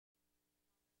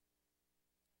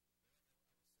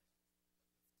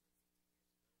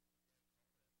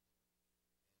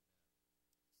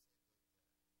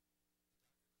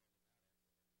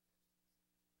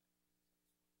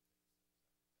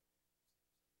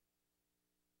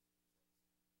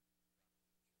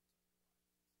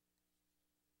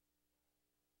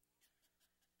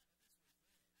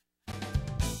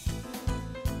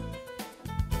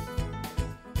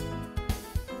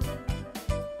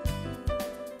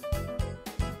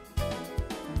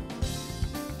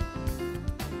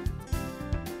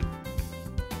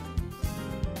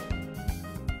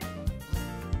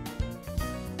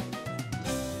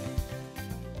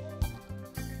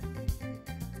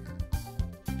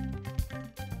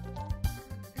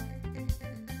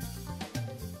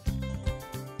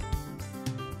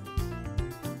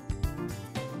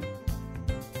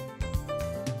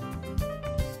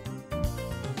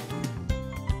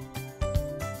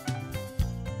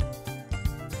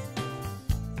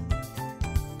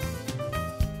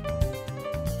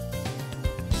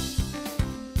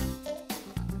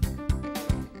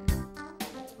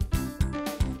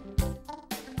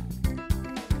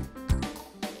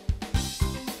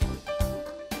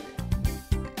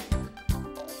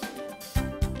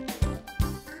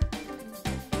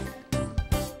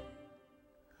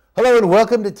Hello and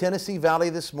welcome to Tennessee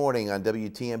Valley this morning on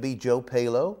WTMB. Joe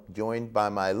Palo, joined by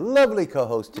my lovely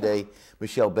co-host today,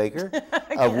 Michelle Baker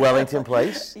of Wellington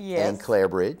Place and Clare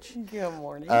Bridge. Good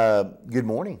morning. Good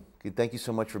morning. Thank you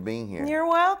so much for being here. You're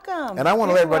welcome. And I want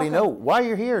to let everybody know why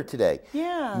you're here today.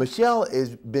 Yeah. Michelle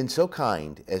has been so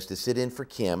kind as to sit in for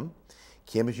Kim.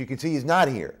 Kim, as you can see, is not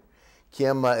here.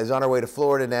 Kim is on her way to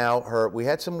Florida now. We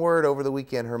had some word over the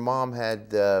weekend. Her mom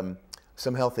had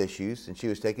some health issues, and she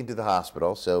was taken to the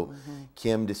hospital. So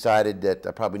Kim decided that I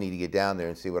probably need to get down there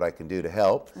and see what I can do to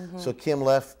help. So Kim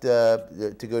left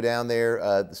to go down there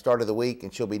the start of the week,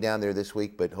 and she'll be down there this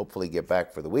week, but hopefully get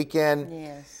back for the weekend.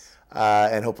 Yes.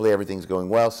 And hopefully everything's going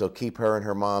well. So keep her and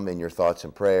her mom in your thoughts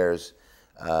and prayers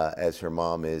as her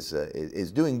mom is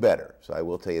doing better. So I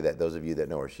will tell you that, those of you that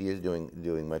know her, she is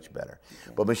doing much better.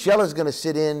 Okay. But Michelle is going to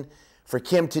sit in for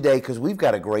Kim today because we've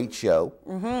got a great show.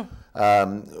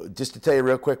 Just to tell you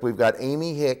real quick, we've got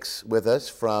Amy Hicks with us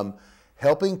from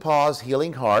Helping Paws,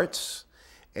 Healing Hearts,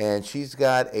 and she's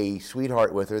got a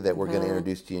sweetheart with her that we're going to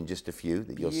introduce to you in just a few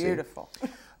that you'll see. Beautiful.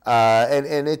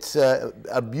 And it's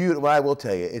a beautiful, I will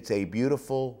tell you, it's a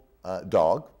beautiful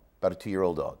dog, about a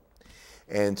 2-year-old dog.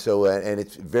 And so, and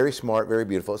it's very smart, very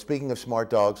beautiful. Speaking of smart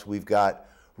dogs, we've got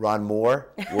Ron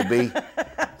Moore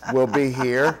will be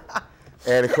here.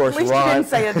 And of course, At least Ron. you didn't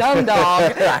say a dumb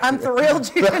dog. I'm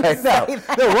thrilled you didn't say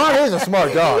that. No, Ron is a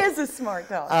smart dog. He is a smart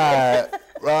dog.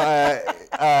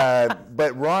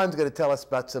 But Ron's going to tell us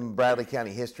about some Bradley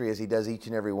County history as he does each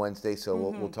and every Wednesday. So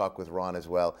we'll talk with Ron as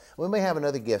well. We may have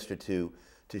another guest or two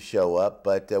to show up,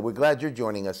 but we're glad you're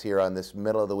joining us here on this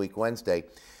middle of the week Wednesday.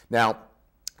 Now,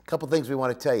 a couple things we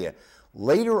want to tell you.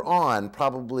 Later on,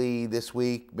 probably this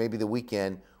week, maybe the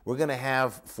weekend, we're going to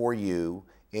have for you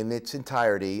in its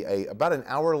entirety about an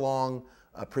hour-long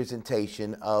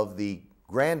presentation of the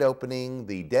grand opening,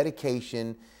 the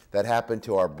dedication that happened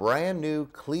to our brand new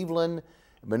Cleveland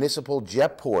Municipal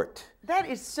Jetport. That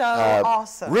is so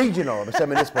awesome. Regional,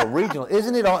 municipal regional,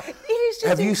 isn't it? It is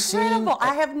just incredible.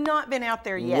 I have not been out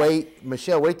there yet. Wait,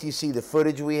 Michelle, wait till you see the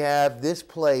footage we have. This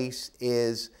place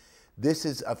is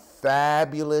a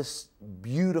fabulous,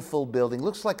 beautiful building.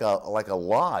 Looks like a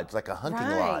lodge, like a hunting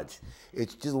lodge.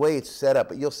 It's just the way it's set up,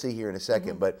 but you'll see here in a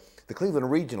second. But the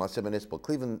Cleveland Regional, I said municipal,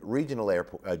 Cleveland Regional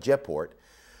Airport, Jetport.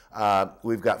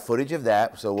 We've got footage of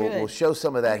that, so we'll show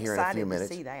some of that here in a few minutes.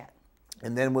 To see that.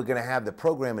 And then we're going to have the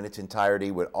program in its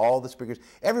entirety with all the speakers.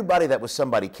 Everybody that was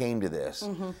somebody came to this.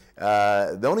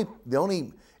 The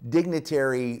only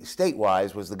dignitary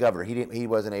state-wise was the governor. He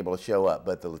wasn't able to show up,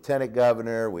 but the lieutenant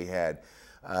governor, we had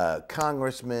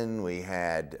congressmen, we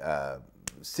had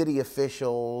city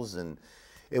officials, and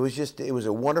it was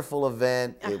a wonderful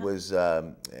event. It was,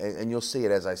 and you'll see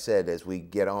it, as I said, as we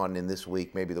get on in this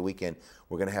week, maybe the weekend,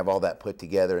 we're going to have all that put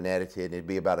together and edited, and it'd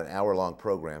be about an hour-long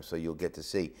program, so you'll get to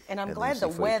see. And I'm glad the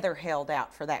weather held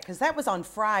out for that, because that was on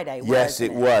Friday, Yes,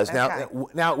 it was. Okay.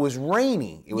 Now it was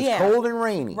rainy. It was cold and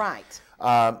rainy. Right.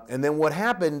 And then what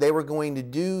happened, they were going to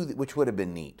do, which would have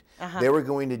been neat, they were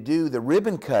going to do the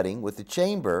ribbon cutting with the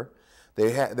chamber. They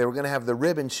were going to have the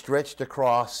ribbon stretched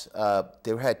across,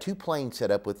 they had 2 planes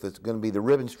set up with going to be the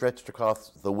ribbon stretched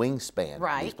across the wingspan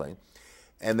of this plane,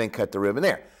 and then cut the ribbon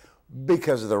there.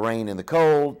 Because of the rain and the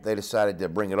cold, they decided to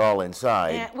bring it all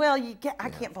inside. Yeah, well, I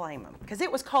can't blame them, because it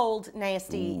was cold,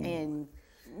 nasty, and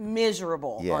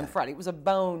miserable on Friday. It was a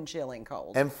bone-chilling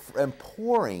cold. And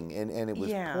pouring, and it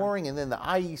was pouring, and then the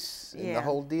ice and the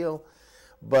whole deal.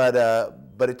 But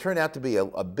it turned out to be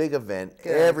a big event.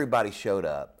 Good. Everybody showed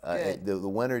up.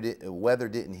 The weather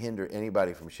didn't hinder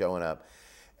anybody from showing up.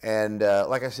 And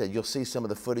like I said, you'll see some of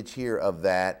the footage here of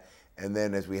that. And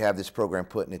then as we have this program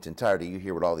put in its entirety, you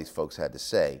hear what all these folks had to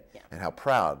say and how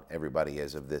proud everybody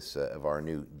is of this of our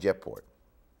new Jetport.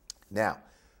 Now,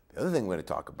 the other thing we're going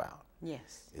to talk about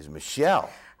is Michelle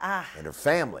and her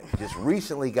family just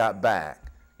recently got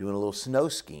back doing a little snow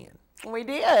skiing. We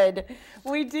did.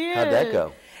 How'd that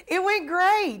go? It went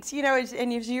great. You know,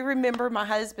 and if you remember, my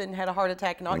husband had a heart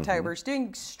attack in October. He's doing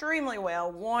extremely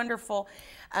well, wonderful.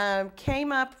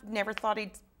 Came up, never thought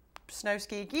he'd snow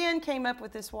ski again, came up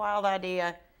with this wild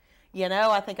idea. You know,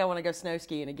 I think I want to go snow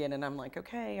skiing again. And I'm like,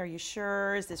 okay, are you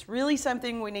sure? Is this really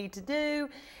something we need to do?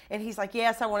 And he's like,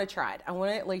 yes, I want to try it. I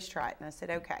want to at least try it. And I said,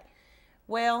 okay.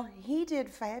 Well, he did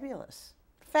fabulous.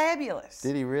 Fabulous.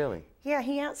 Did he really? Yeah,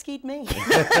 he outskied me.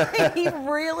 He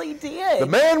really did. The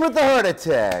man with the heart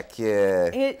attack. Yeah.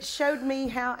 It showed me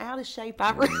how out of shape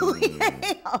I really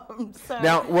am. So.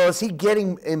 Now, well, is he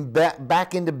getting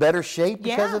back into better shape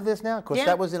because of this now? Of course,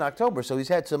 that was in October, so he's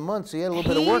had some months. So he had a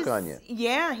little bit of work on you.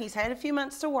 Yeah, he's had a few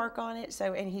months to work on it.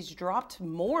 So, and he's dropped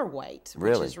more weight,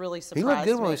 which is really surprising. He looked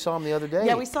good when we saw him the other day.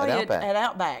 Yeah, we saw him at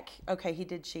Outback. Okay, he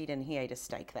did cheat and he ate a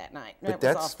steak that night. But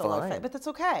that's fine. But that's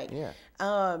okay.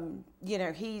 Yeah. You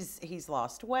know, he's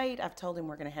lost weight. I've told him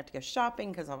we're going to have to go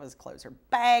shopping because all his clothes are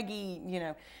baggy. You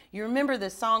know, you remember the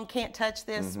song "Can't Touch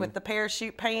This" with the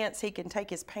parachute pants? He can take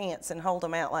his pants and hold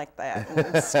them out like that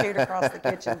and scoot across the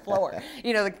kitchen floor.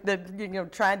 You know,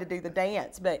 trying to do the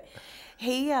dance. But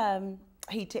he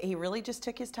really just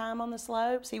took his time on the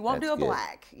slopes. He won't do a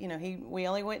black. You know, we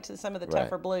only went to some of the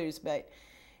tougher blues, but.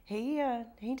 He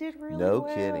did really well. No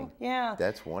kidding. Yeah.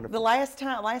 That's wonderful. The last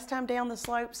time down the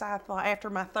slopes, I thought after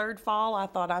my third fall, I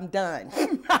thought I'm done.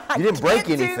 You didn't break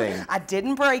anything. I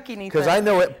didn't break anything. Because I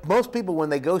know most people when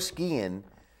they go skiing,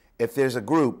 if there's a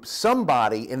group,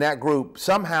 somebody in that group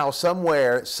somehow,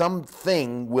 somewhere,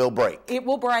 something will break. It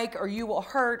will break, or you will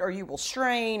hurt, or you will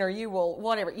strain, or you will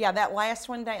whatever. Yeah, that last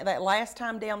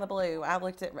time down the blue, I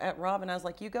looked at Rob and I was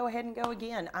like, "You go ahead and go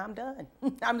again. I'm done.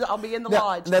 I'll be in the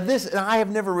lodge." Now I have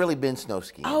never really been snow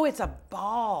skiing. Oh, it's a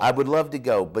ball. I would love to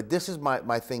go, but this is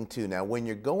my thing too. Now, when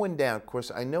you're going down, of course,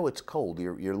 I know it's cold.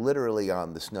 You're literally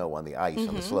on the snow, on the ice,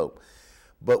 on the slope.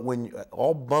 But when you're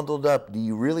all bundled up, do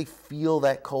you really feel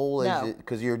that cold? No.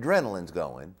 Because your adrenaline's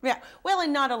going. Yeah. Well,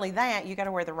 and not only that, you got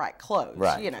to wear the right clothes.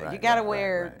 Right. You know, you got to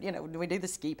wear, you know, we do the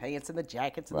ski pants and the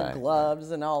jackets and the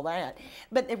gloves and all that.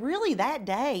 But really that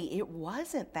day, it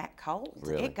wasn't that cold.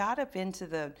 Really? It got up into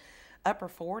the upper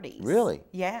 40s. Really?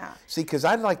 Yeah. See, because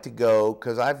I'd like to go,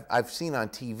 because I've seen on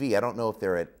TV, I don't know if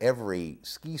they're at every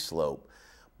ski slope,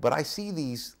 but I see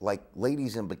these like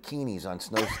ladies in bikinis on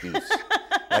snow skis.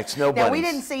 Like snow bunnies. No, we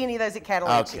didn't see any of those at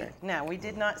Cataloochee. Okay. No, we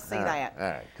did not see that. All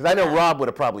right. Because I know Rob would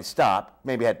have probably stopped.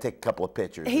 Maybe had to take a couple of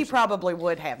pictures. He probably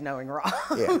would have, knowing Rob.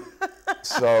 Yeah.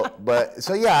 So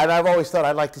yeah, and I've always thought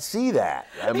I'd like to see that.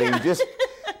 I mean, just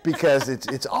because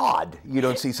it's odd. You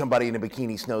don't see somebody in a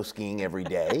bikini snow skiing every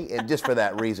day, and just for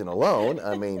that reason alone.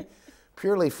 I mean,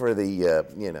 purely for the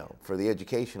for the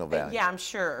educational value. Yeah, I'm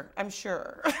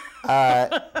sure.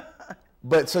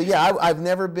 But so yeah, I've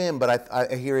never been, but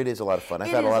I hear it is a lot of fun. I've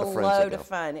had a lot of friends that go. It is a load of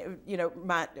fun. You know,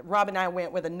 Rob and I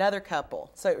went with another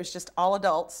couple, so it was just all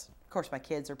adults. Of course, my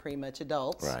kids are pretty much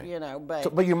adults, right. You know.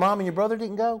 But your mom and your brother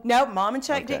didn't go? No, Mom and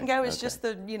Chuck didn't go. It's just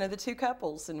the two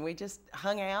couples, and we just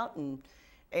hung out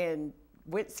and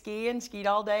went skied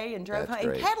all day, and drove home.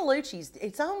 And Cataloochee's,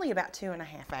 it's only about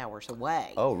 2.5 hours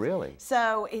away. Oh, really?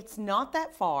 So it's not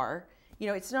that far. You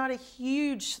know, it's not a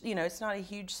huge,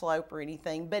 slope or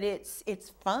anything, but it's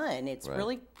fun. It's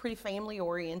really pretty family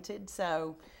oriented.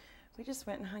 So we just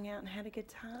went and hung out and had a good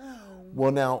time.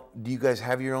 Well, now, do you guys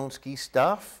have your own ski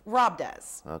stuff? Rob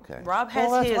does. Okay. Rob has his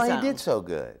own. Well, that's why he did so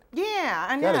good. Yeah,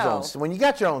 I know. When you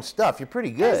got your own stuff, you're pretty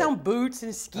good. His own boots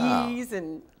and skis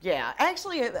and yeah.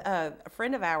 Actually, a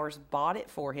friend of ours bought it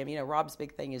for him. You know, Rob's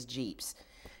big thing is Jeeps.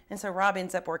 And so Rob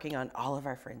ends up working on all of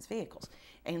our friends' vehicles.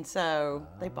 And so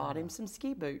they bought him some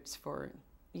ski boots for,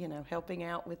 helping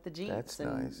out with the Jeeps. That's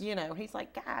and, nice. He's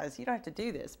like, guys, you don't have to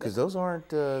do this. Because those aren't,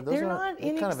 they're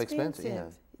kind of expensive. Yeah.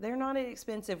 They're not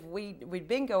inexpensive. We'd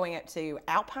been going up to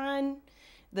Alpine,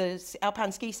 the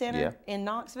Alpine Ski Center in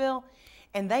Knoxville,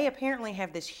 and they apparently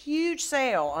have this huge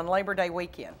sale on Labor Day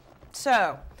weekend.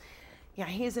 So, yeah,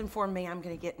 he has informed me I'm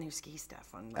going to get new ski stuff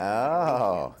on Labor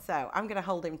Day weekend. So I'm going to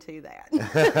hold him to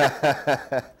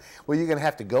that. Well, you're going to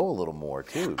have to go a little more,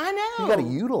 too. I know. You got to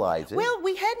utilize it. Well,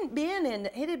 we hadn't been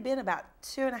it had been about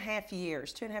 2.5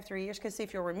 years, 3 years, because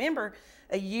if you'll remember,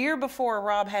 a year before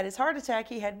Rob had his heart attack,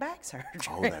 he had back surgery.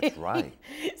 Oh, that's right.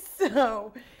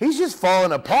 So he's just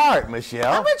falling apart,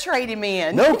 Michelle. I'm going to trade him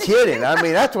in. No kidding. I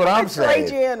mean, that's what I'm saying.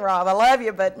 Trade you in, Rob. I love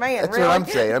you, but man, that's really. What I'm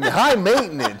saying. I mean, high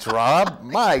maintenance, Rob.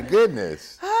 My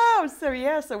goodness. Oh,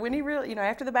 so when he really,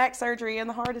 after the back surgery and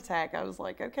the heart attack, I was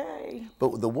like, okay.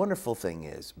 But the wonderful thing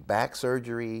is, back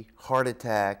surgery, heart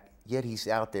attack, yet he's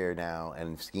out there now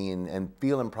and skiing and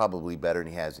feeling probably better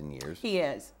than he has in years. He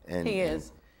is. He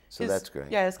is. So that's great.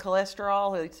 Yeah, his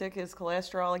cholesterol, he took his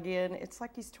cholesterol again. It's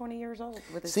like he's 20 years old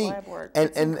with his lab work.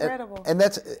 It's incredible. And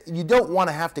that's, you don't want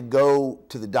to have to go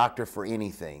to the doctor for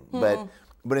anything. But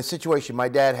in a situation, my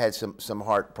dad had some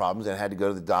heart problems and had to go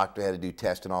to the doctor, had to do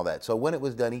tests and all that. So when it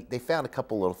was done, they found a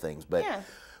couple little things. But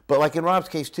like in Rob's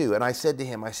case too, and I said to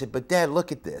him, but Dad,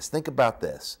 look at this. Think about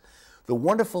this. The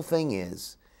wonderful thing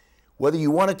is, whether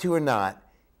you wanted to or not,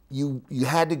 you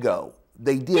had to go.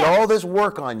 They did all this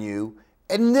work on you,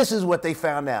 And this is what they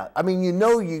found out. I mean,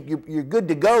 you're good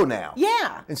to go now.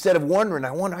 Yeah. Instead of wondering,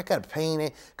 I got to pain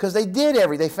it. Because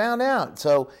they found out.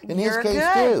 So in his case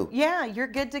too. Yeah, you're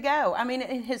good to go. I mean,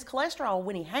 his cholesterol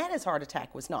when he had his heart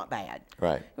attack was not bad.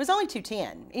 Right. It was only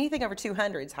 210. Anything over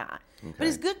 200 is high. Okay. But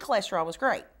his good cholesterol was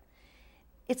great.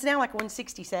 It's now like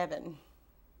 167.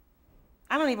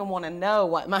 I don't even want to know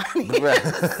what mine is.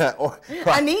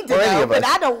 I need to know, but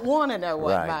I don't want to know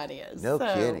what mine is. No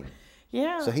kidding.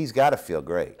 Yeah. So he's got to feel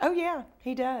great. Oh yeah,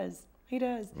 he does. He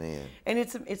does. Man. And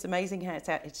it's amazing how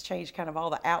it's changed kind of all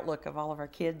the outlook of all of our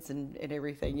kids and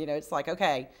everything. You know, it's like,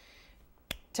 okay,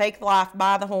 take life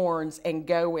by the horns and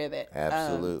go with it.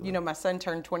 Absolutely. You know, my son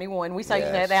turned 21. We say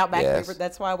that out back. Yes.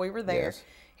 That's why we were there. Yes.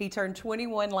 He turned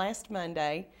 21 last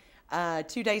Monday.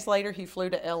 2 days later, he flew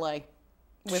to LA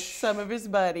with some of his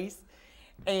buddies.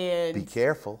 And be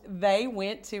careful. They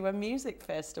went to a music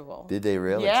festival. Did they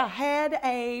really? Yeah, had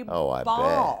a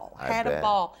ball. Had a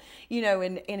ball. You know,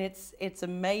 and it's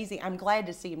amazing. I'm glad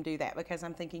to see him do that because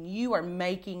I'm thinking you are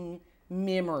making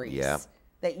memories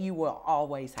that you will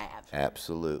always have.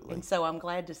 Absolutely. And so I'm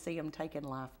glad to see him taking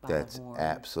life by the horn. That's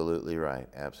absolutely right.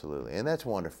 Absolutely. And that's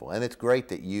wonderful. And it's great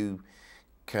that you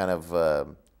kind of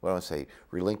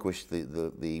relinquish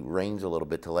the reins a little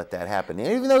bit to let that happen. And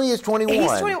even though he is 21.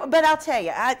 He's 21, but I'll tell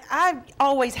you, I've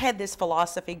always had this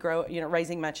philosophy,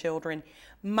 raising my children.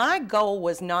 My goal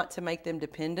was not to make them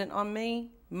dependent on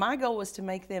me. My goal was to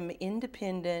make them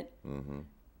independent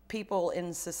people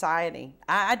in society.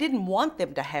 I didn't want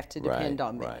them to have to depend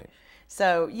on me. Right.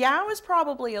 So, I was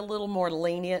probably a little more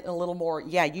lenient, a little more,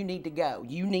 you need to go.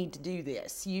 You need to do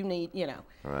this. You need,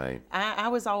 Right. I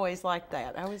was always like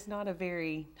that. I was not a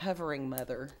very hovering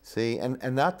mother. See, and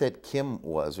not that Kim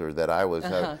was or that I was,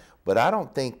 but I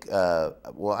don't think,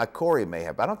 Corey may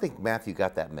have, but I don't think Matthew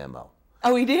got that memo.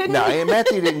 Oh, he didn't? No,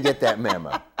 Matthew didn't get that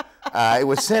memo. It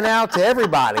was sent out to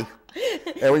everybody.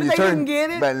 And when they didn't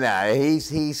get it? But no,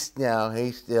 he's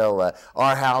still,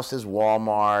 our house is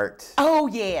Walmart. Oh,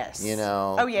 yes. You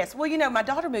know. Oh, yes. Well, my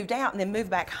daughter moved out and then moved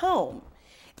back home.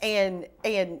 And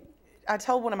I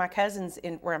told one of my cousins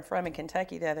where I'm from in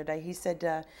Kentucky the other day, he said,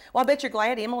 well, I bet you're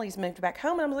glad Emily's moved back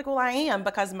home. And I was like, well, I am,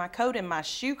 because my coat and my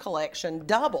shoe collection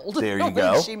doubled there you when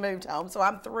go. she moved home. So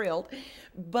I'm thrilled.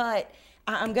 But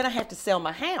I'm going to have to sell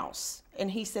my house. And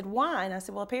he said, why? And I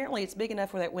said, well, apparently it's big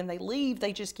enough that when they leave,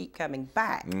 they just keep coming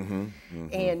back.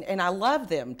 And I love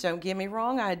them. Don't get me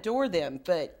wrong. I adore them.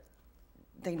 But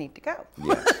they need to go.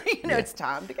 Yes. It's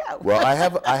time to go. Well,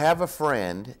 I have a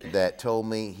friend that told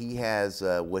me he has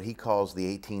what he calls the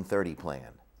 1830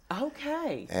 plan.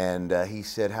 Okay. And he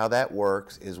said how that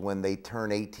works is when they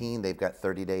turn 18, they've got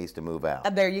 30 days to move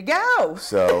out. There you go.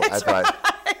 So That's I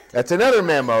thought, that's another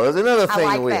memo. There's another thing.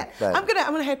 I like that. I'm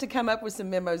gonna have to come up with some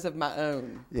memos of my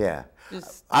own. Yeah.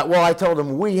 I told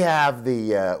him we've got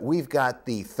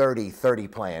the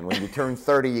 30-30 plan. When you turn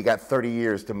 30, you got 30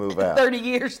 years to move out. 30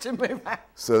 years to move out.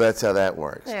 So that's how that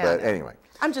works. Yeah, but anyway.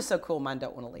 I'm just so cool. Mine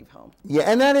don't want to leave home. Yeah,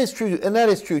 and that is true. And that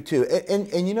is true too.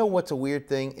 And you know what's a weird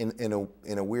thing?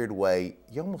 In a weird way,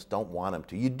 you almost don't want them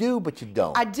to. You do, but you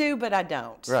don't. I do, but I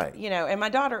don't. Right. And my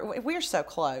daughter, we're so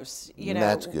close.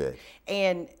 That's good.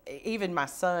 And even my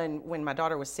son, when my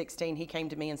daughter was 16, he came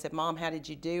to me and said, "Mom, how did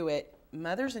you do it?"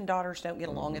 Mothers and daughters don't get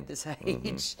along at this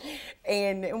age,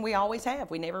 and we always have.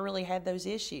 We never really had those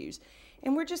issues,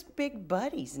 and we're just big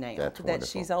buddies now. That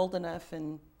she's old enough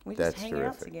and. We just hang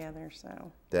out together,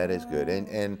 so. That is good.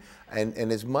 And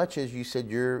as much as you said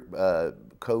your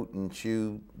coat and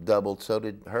shoe doubled, so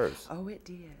did hers. Oh, it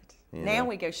did. Now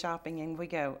we go shopping and we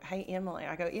go, hey, Emily.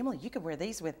 I go, Emily, you could wear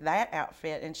these with that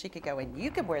outfit. And she could go, and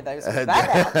you could wear those with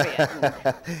that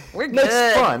outfit. We're good. Makes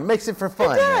it fun. Makes it for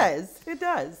fun. It does. It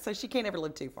does. So she can't ever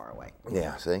live too far away.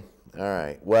 Yeah, see? All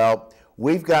right. Well,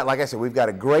 we've got, like I said, we've got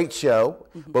a great show,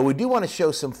 but we do want to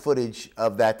show some footage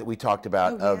of that we talked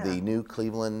about, of the new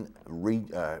Cleveland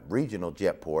regional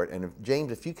jetport. And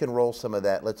James, if you can roll some of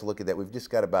that, let's look at that. We've just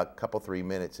got about a couple, 3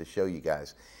 minutes to show you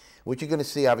guys. What you're going to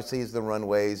see, obviously, is the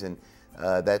runways, and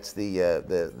that's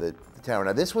the tower.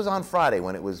 Now, this was on Friday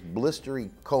when it was blistery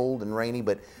cold and rainy,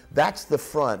 but that's the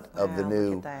front of the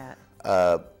new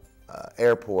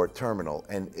airport terminal,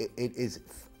 and it is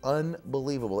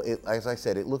unbelievable. As I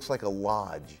said, it looks like a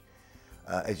lodge.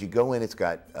 As you go in, it's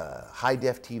got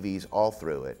high-def TVs all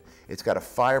through it. It's got a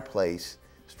fireplace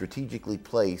strategically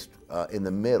placed in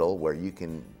the middle where you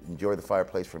can enjoy the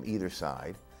fireplace from either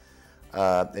side.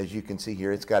 As you can see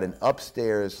here, it's got an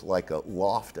upstairs, like a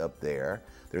loft up there.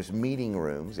 There's meeting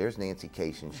rooms. There's Nancy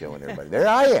Cation showing everybody. There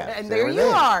I am. And there you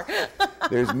are.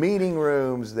 There's meeting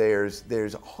rooms.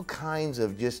 There's all kinds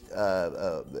of just,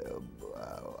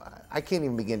 I can't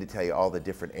even begin to tell you all the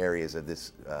different areas of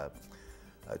this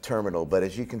terminal. But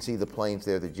as you can see, the planes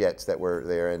there, the jets that were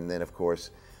there, and then of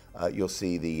course you'll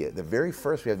see the very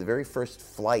first. We have the very first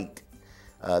flight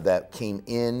that came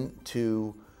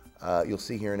into. You'll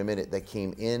see here in a minute that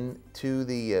came into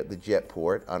the jet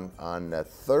port on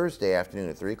Thursday afternoon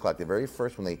at 3 o'clock. The very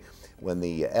first when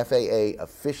the FAA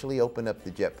officially opened up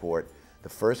the jet port, the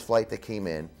first flight that came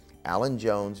in, Alan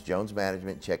Jones, Jones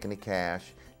Management, checking the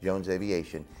cash, Jones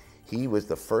Aviation. He was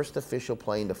the first official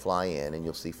plane to fly in, and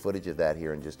you'll see footage of that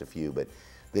here in just a few. But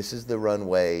this is the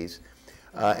runways.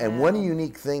 And one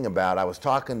unique thing about, I was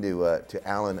talking to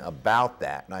Alan about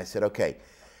that, and I said, okay,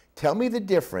 tell me the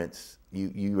difference.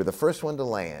 You were the first one to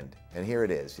land, and here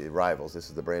it is, the arrivals. This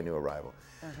is the brand new arrival.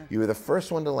 You were the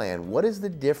first one to land. What is the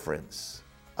difference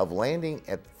of landing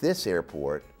at this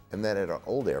airport and then at our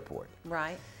old airport?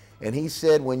 Right. And he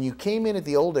said when you came in at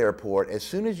the old airport, as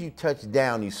soon as you touched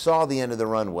down, you saw the end of the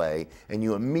runway, and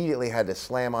you immediately had to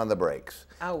slam on the brakes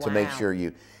to make sure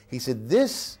you. He said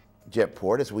this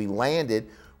jetport, as we landed,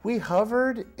 we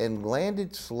hovered and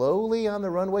landed slowly on the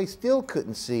runway, still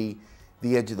couldn't see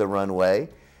the edge of the runway,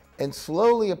 and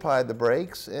slowly applied the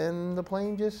brakes, and the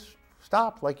plane just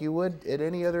stopped like you would at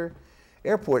any other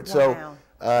airport. Wow. So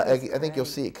I think you'll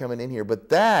see it coming in here. But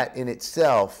that in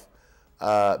itself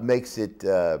makes it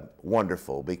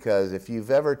wonderful, because if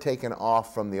you've ever taken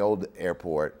off from the old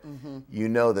airport, you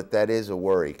know that is a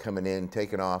worry, coming in,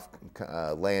 taking off,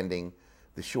 landing,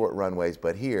 the short runways.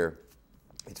 But here,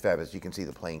 it's fabulous. You can see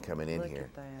the plane coming in here.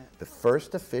 Look at that. The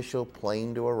first official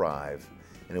plane to arrive,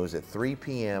 and it was at 3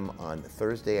 p.m. on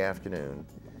Thursday afternoon,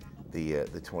 the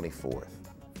 24th.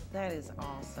 That is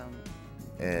awesome.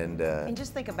 And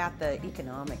just think about the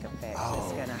economic effects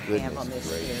it's going to have on this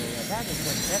gracious. area.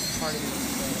 That's part of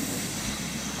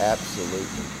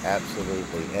Absolutely,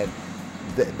 absolutely. And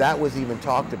that was even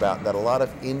talked about, that a lot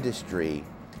of industry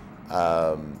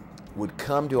would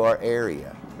come to our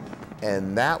area.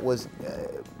 And that was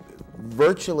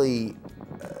virtually,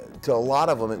 to a lot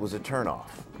of them, it was a turnoff,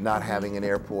 not having an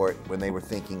airport when they were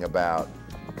thinking about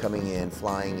coming in,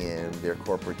 flying in, their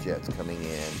corporate jets coming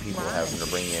in, people having to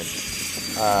bring in,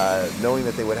 knowing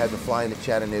that they would have to fly into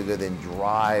Chattanooga, then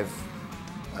drive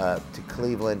to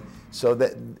Cleveland. So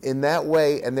that in that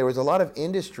way, and there was a lot of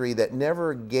industry that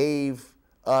never gave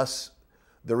us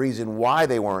the reason why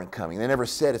they weren't coming. They never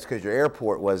said it's because your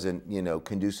airport wasn't,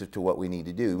 conducive to what we need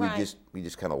to do. Right. We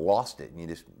just kind of lost it, and you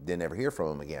just didn't ever hear from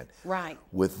them again. Right.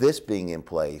 With this being in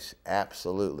place,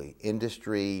 absolutely,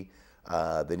 industry,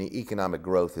 the economic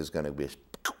growth is going to be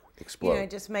explode. It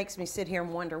just makes me sit here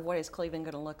and wonder, what is Cleveland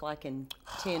going to look like in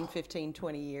 10, 15,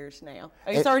 20 years now?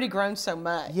 It's already grown so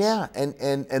much. Yeah,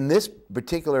 and this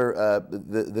particular,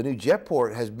 the new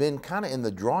jetport has been kind of in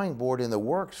the drawing board, in the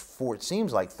works for, it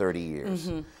seems like, 30 years.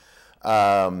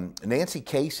 Nancy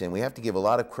Kaysen, we have to give a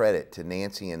lot of credit to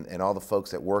Nancy and all the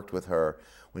folks that worked with her.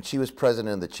 When she was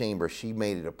president of the chamber, she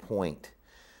made it a point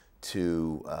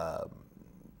to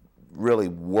really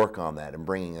work on that and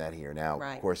bringing that here. Now,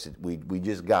 of course, we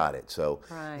just got it, so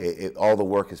all the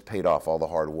work has paid off, all the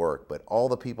hard work, but all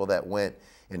the people that went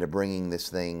into bringing this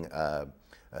thing to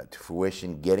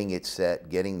fruition, getting it set,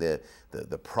 getting the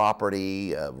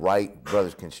property, Wright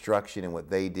Brothers Construction and what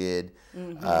they did,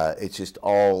 it's just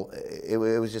all, it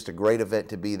was just a great event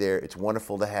to be there. It's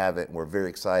wonderful to have it, and we're very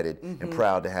excited and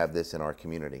proud to have this in our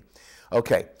community.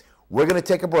 Okay, we're going to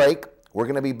take a break. We're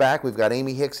going to be back. We've got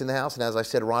Amy Hicks in the house, and as I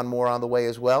said, Ron Moore on the way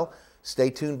as well. Stay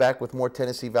tuned. Back with more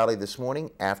Tennessee Valley This Morning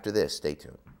after this. Stay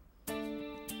tuned.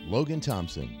 Logan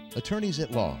Thompson, attorneys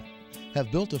at law,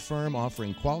 have built a firm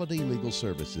offering quality legal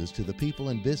services to the people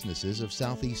and businesses of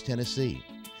Southeast Tennessee.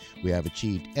 We have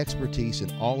achieved expertise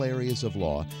in all areas of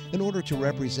law in order to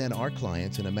represent our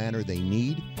clients in a manner they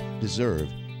need,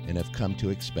 deserve, and have come to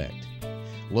expect.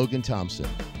 Logan Thompson,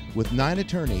 with 9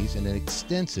 attorneys and an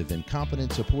extensive and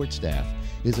competent support staff,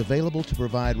 is available to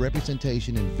provide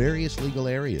representation in various legal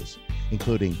areas,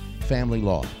 including family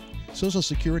law, Social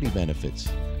Security benefits,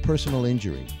 personal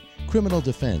injury, criminal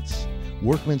defense,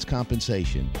 workmen's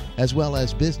compensation, as well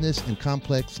as business and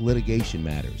complex litigation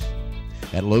matters.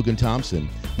 At Logan Thompson,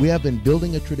 we have been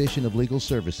building a tradition of legal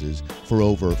services for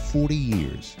over 40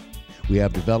 years. We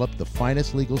have developed the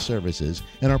finest legal services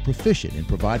and are proficient in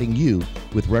providing you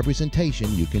with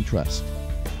representation you can trust.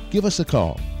 Give us a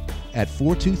call at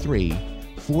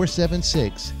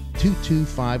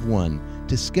 423-476-2251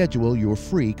 to schedule your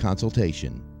free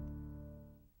consultation.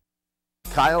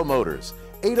 Kyle Motors,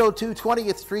 802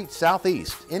 20th Street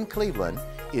Southeast in Cleveland,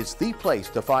 is the place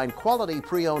to find quality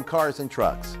pre-owned cars and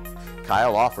trucks.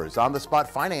 Kyle offers on-the-spot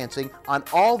financing on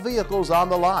all vehicles on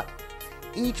the lot.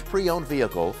 Each pre-owned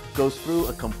vehicle goes through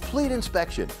a complete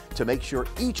inspection to make sure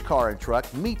each car and truck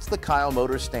meets the Kyle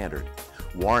Motors standard.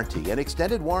 warranty and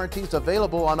extended warranties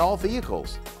available on all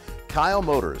vehicles. Kyle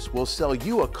Motors will sell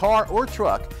you a car or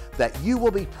truck that you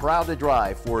will be proud to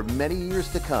drive for many years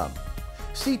to come.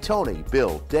 See Tony,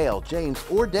 Bill, Dale, James,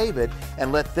 or David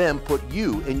and let them put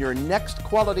you in your next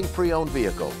quality pre-owned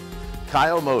vehicle.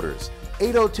 Kyle Motors,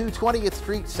 802 20th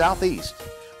Street Southeast.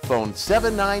 Phone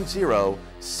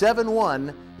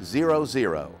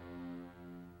 790-7100.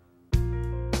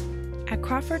 At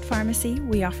Crawford Pharmacy,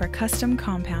 we offer custom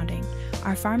compounding.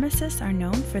 Our pharmacists are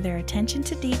known for their attention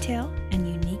to detail and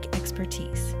unique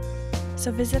expertise.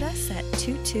 So visit us at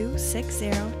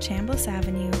 2260 Chambliss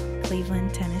Avenue,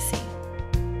 Cleveland, Tennessee.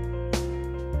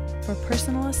 For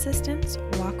personal assistance,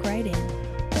 walk right in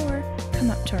or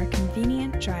come up to our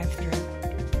convenient drive-thru.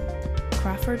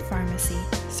 Crawford Pharmacy,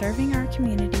 serving our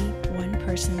community one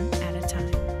person at a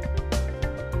time.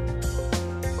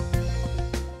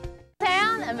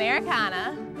 Town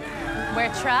Americana, where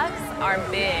trucks are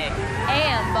big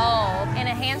and bold, and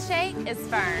a handshake is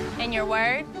firm, and your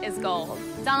word is gold.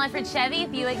 Don Ledford Chevy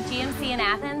Buick GMC in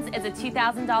Athens is a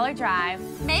 $2,000 drive.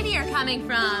 Maybe you're coming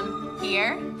from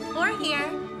here or here.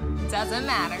 Doesn't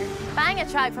matter. Buying a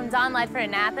truck from Don Ledford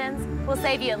in Athens will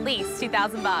save you at least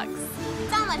 $2,000 bucks.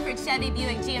 Don Ledford Chevy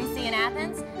Buick GMC in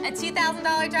Athens, a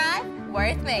 $2,000 drive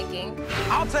worth making.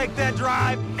 I'll take that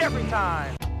drive every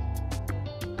time.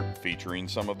 Featuring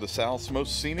some of the South's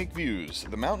most scenic views,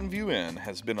 the Mountain View Inn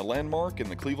has been a landmark in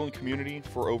the Cleveland community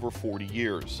for over 40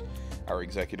 years. Our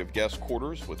executive guest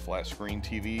quarters with flat screen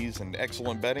TVs and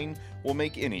excellent bedding will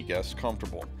make any guest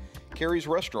comfortable. Carrie's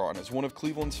Restaurant is one of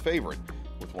Cleveland's favorite,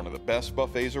 with one of the best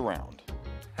buffets around.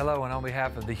 Hello, and on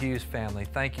behalf of the Hughes family,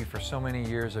 thank you for so many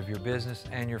years of your business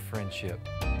and your friendship.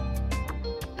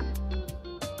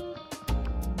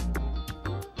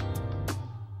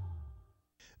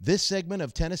 This segment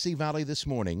of Tennessee Valley This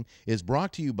Morning is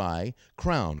brought to you by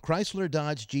Crown Chrysler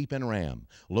Dodge Jeep and Ram,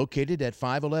 located at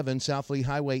 511 South Lee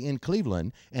Highway in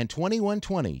Cleveland and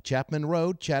 2120 Chapman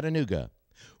Road, Chattanooga.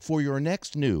 For your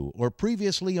next new or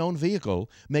previously owned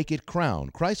vehicle, make it Crown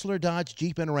Chrysler Dodge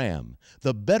Jeep and Ram,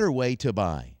 the better way to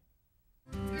buy.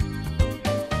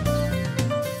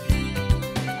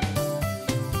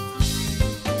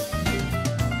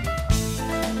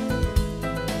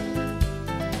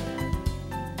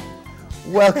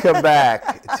 Welcome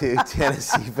back to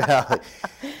Tennessee Valley.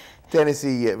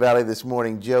 Tennessee Valley This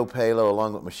Morning. Joe Palo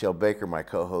along with Michelle Baker, my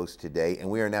co-host today, and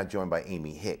we are now joined by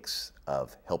Amy Hicks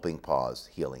of Helping Paws,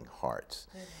 Healing Hearts.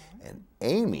 And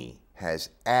Amy has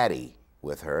Addie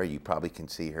with her. You probably can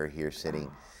see her here sitting.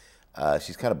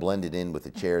 She's kind of blended in with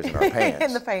the chairs in our pants.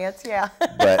 In the pants, yeah.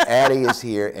 But Addie is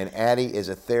here, and Addie is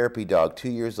a therapy dog, 2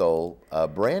 years old,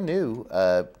 brand new,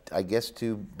 I guess,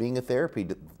 to being a therapy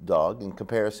dog in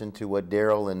comparison to what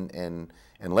Daryl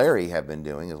and Larry have been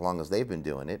doing, as long as they've been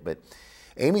doing it. But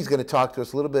Amy's going to talk to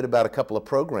us a little bit about a couple of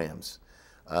programs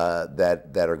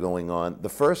that are going on. The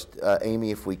first,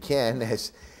 Amy, if we can,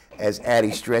 as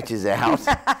Addie stretches out.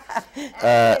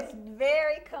 It's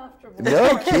very comfortable.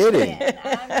 No kidding.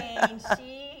 I mean,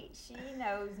 she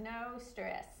knows no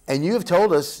stress. And you have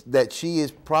told us that she is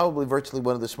probably virtually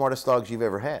one of the smartest dogs you've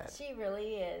ever had. She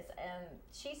really is. And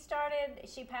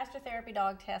she passed her therapy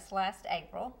dog test last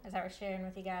April, as I was sharing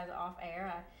with you guys off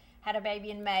air. I had a baby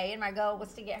in May, and my goal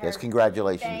was to get her. Yes,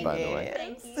 congratulations, by the way.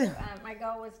 Thank you. My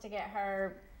goal was to get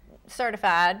her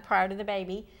certified prior to the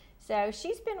baby. So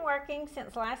she's been working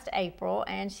since last April,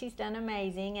 and she's done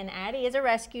amazing. And Addie is a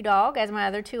rescue dog, as my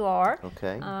other two are.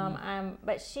 Okay.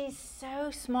 But she's so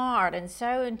smart and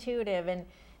so intuitive. And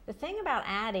the thing about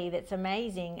Addie that's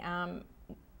amazing,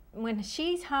 when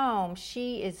she's home,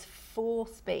 she is full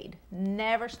speed,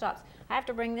 never stops. I have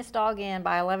to bring this dog in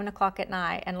by 11 o'clock at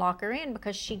night and lock her in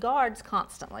because she guards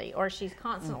constantly, or she's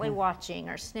constantly watching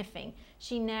or sniffing.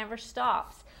 She never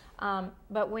stops.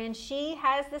 But when she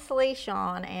has this leash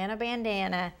on and a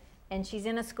bandana and she's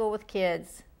in a school with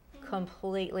kids,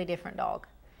 completely different dog.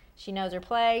 She knows her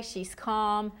place, she's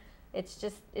calm. It's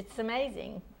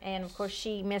amazing. And of course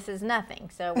she misses nothing.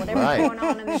 So whatever's going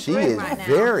on in this room right now.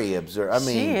 She is very observant. I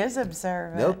mean, she is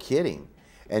observant. No kidding.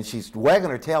 And she's wagging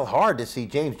her tail hard to see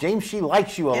James. James, she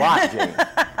likes you a lot, James.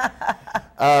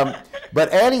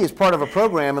 But Addie is part of a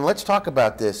program, and let's talk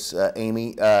about this,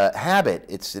 Amy. Habit.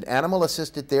 It's an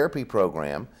animal-assisted therapy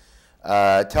program.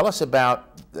 Tell us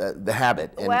about the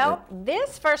Habit.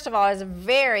 This, first of all, is a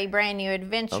very brand new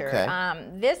adventure. Okay.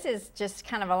 This is just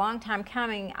kind of a long time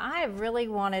coming. I have really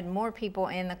wanted more people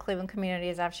in the Cleveland community,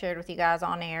 as I've shared with you guys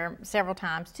on air several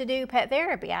times, to do pet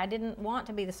therapy. I didn't want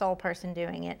to be the sole person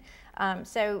doing it.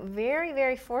 So very,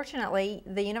 very fortunately,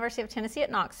 the University of Tennessee at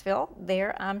Knoxville,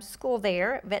 their school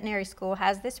there, veterinary school,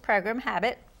 has this program,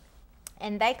 Habit.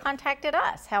 and they contacted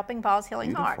us, Helping Paws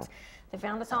Healing Hearts. They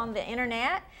found us on the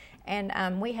internet,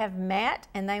 and we have met,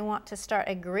 and they want to start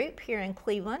a group here in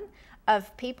Cleveland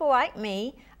of people like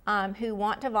me who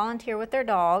want to volunteer with their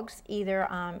dogs, either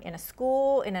in a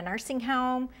school, in a nursing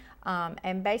home,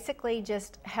 and basically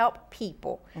just help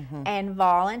people and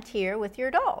volunteer with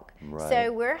your dog. Right.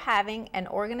 So we're having an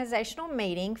organizational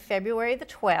meeting February the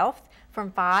 12th from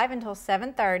 5 until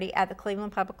 7:30 at the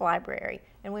Cleveland Public Library.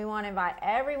 And we want to invite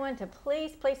everyone to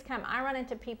please come. I run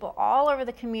into people all over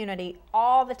the community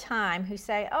all the time who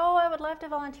say, oh, I would love to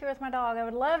volunteer with my dog. I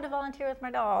would love to volunteer with my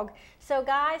dog. So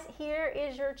guys, here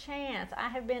is your chance. I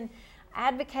have been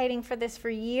advocating for this for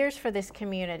years for this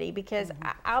community because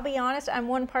I'll be honest, I'm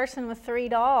one person with 3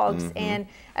 dogs, and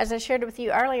as I shared with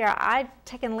you earlier, I've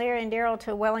taken Larry and Daryl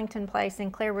to Wellington Place in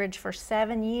Clarebridge for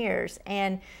 7 years,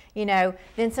 and you know,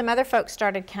 then some other folks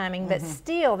started coming, but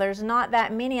still there's not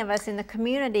that many of us in the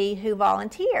community who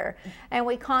volunteer, and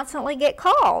we constantly get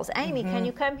calls, Amy, can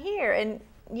you come here? And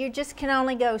you just can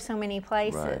only go so many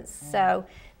places. Right. So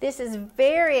this is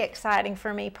very exciting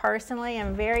for me personally.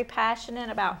 I'm very passionate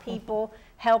about people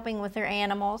helping with their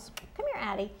animals. Come here,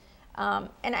 Addie.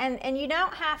 And you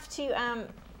don't have to,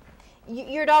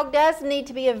 your dog does need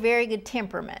to be a very good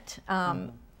temperament.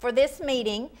 For this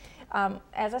meeting,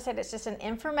 as I said, it's just an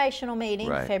informational meeting,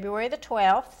 February the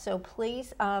 12th. So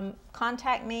please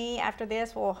contact me after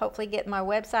this. We'll hopefully get my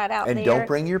website out there. And don't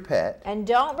bring your pet. And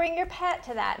don't bring your pet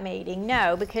to that meeting,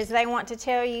 no, because they want to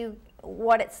tell you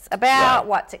what it's about,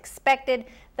 what's expected.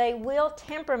 They will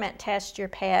temperament test your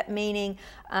pet, meaning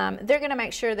they're going to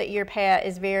make sure that your pet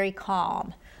is very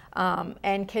calm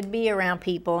and could be around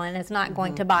people and is not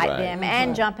going to bite them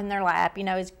and jump in their lap. You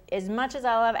know, as much as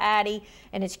I love Addie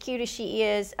and as cute as she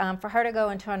is, for her to go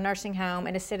into a nursing home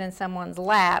and to sit in someone's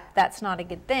lap, that's not a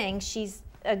good thing. She's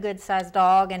a good-sized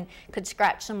dog and could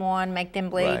scratch someone, make them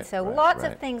bleed. So lots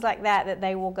of things like that that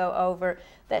they will go over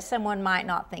that someone might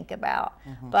not think about.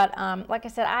 But like I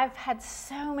said, I've had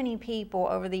so many people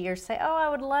over the years say, oh, I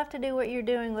would love to do what you're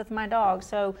doing with my dog.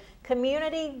 So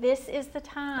community, this is the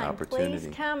time. Please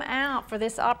come out for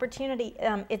this opportunity.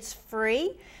 It's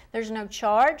free. There's no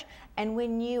charge. And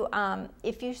when you,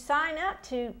 if you sign up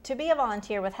to be a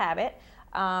volunteer with Habit,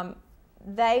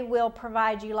 they will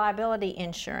provide you liability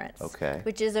insurance,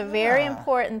 which is a very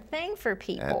important thing for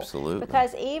people. Absolutely.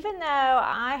 Because even though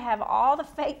I have all the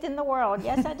faith in the world,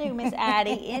 yes I do, Miss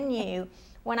Addie, in you,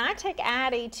 when I take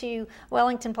Addie to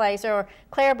Wellington Place or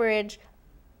Clarebridge,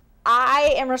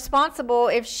 I am responsible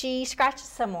if she scratches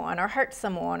someone or hurts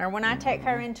someone, or when I take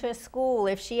her into a school,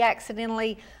 if she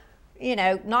accidentally, you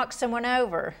know, knock someone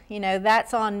over, you know,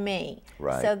 that's on me.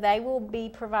 Right. So they will be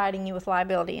providing you with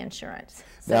liability insurance.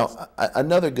 So now,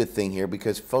 another good thing here,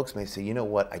 because folks may say, you know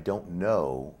what, I don't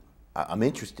know. I'm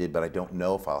interested, but I don't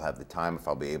know if I'll have the time, if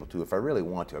I'll be able to, if I really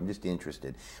want to. I'm just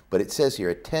interested. But it says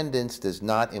here, attendance does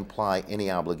not imply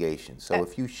any obligation. So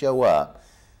if you show up,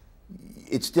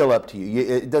 it's still up to you.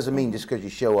 It doesn't mean just because you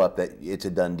show up that it's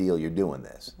a done deal, you're doing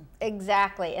this.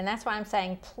 Exactly, and that's why I'm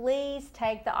saying please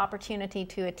take the opportunity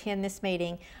to attend this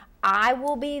meeting. I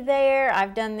will be there.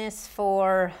 I've done this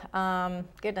for,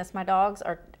 goodness, my dogs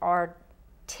are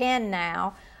 10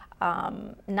 now.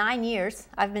 9 years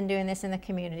I've been doing this in the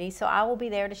community, so I will be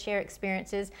there to share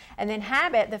experiences. And then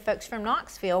Habit, the folks from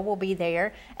Knoxville, will be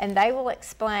there, and they will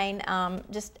explain,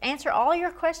 just answer all your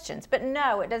questions. But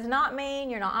no, it does not mean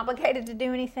you're not obligated to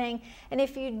do anything. And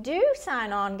if you do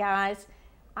sign on, guys,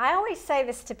 I always say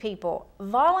this to people,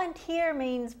 volunteer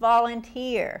means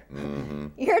volunteer.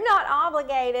 You're not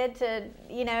obligated to,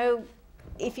 you know,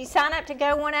 if you sign up to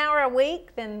go 1 hour a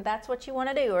week, then that's what you want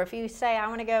to do. Or if you say, I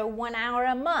want to go 1 hour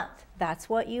a month, that's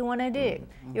what you want to do.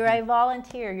 You're a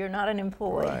volunteer, you're not an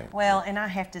employee. Well, and I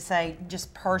have to say,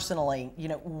 just personally, you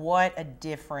know, what a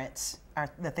difference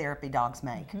the therapy dogs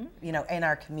make, you know, in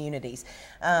our communities.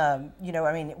 You know,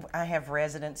 I mean, I have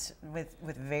residents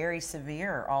with very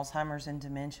severe Alzheimer's and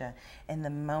dementia, and the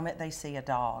moment they see a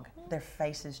dog, their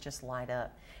faces just light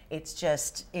up. It's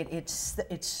just, it's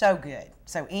so good.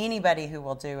 So anybody who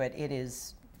will do it,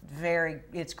 it's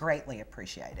greatly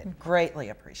appreciated. Greatly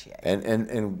appreciated.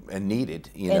 And needed,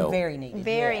 you know. And very needed.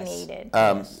 Very needed.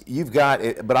 You've got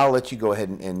it, but I'll let you go ahead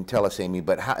and tell us, Amy,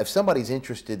 but if somebody's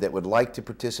interested that would like to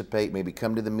participate, maybe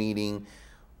come to the meeting,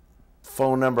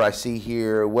 phone number I see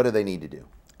here, what do they need to do?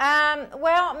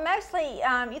 Well, mostly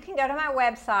you can go to my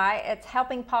website. It's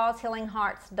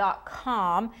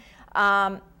helpingpawshealinghearts.com.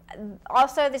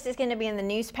 Also, this is going to be in the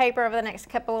newspaper over the next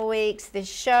couple of weeks. This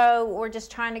show, we're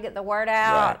just trying to get the word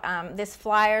out. Right. This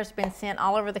flyer's been sent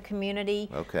all over the community.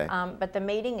 Okay. But the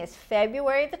meeting is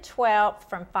February the 12th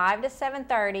from 5 to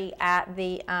 7:30 at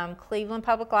the Cleveland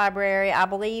Public Library, I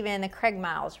believe in the Craig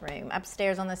Miles room,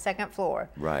 upstairs on the 2nd floor.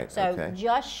 Right, So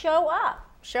just show up.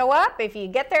 Show up. If you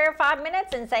get there in 5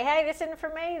 minutes and say, hey, this isn't for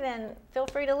me, then feel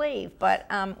free to leave. But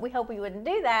we hope you wouldn't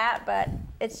do that, but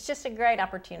it's just a great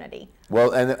opportunity.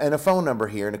 Well, and a phone number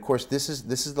here, and of course this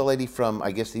is the lady from,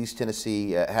 I guess, the East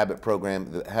Tennessee Habit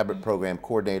Program, the Habit Program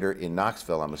coordinator in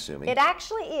Knoxville, I'm assuming. It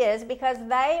actually is, because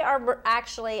they are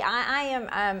actually, I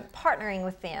am partnering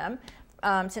with them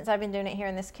since I've been doing it here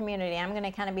in this community. I'm going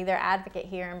to kind of be their advocate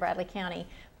here in Bradley County,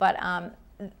 but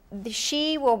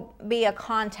she will be a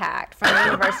contact from the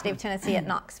University of Tennessee at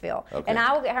Knoxville. Okay. And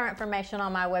I will get her information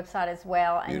on my website as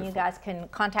well, and Beautiful. You guys can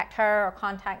contact her or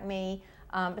contact me.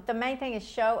 But the main thing is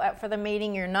show up for the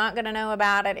meeting. You're not going to know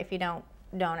about it if you don't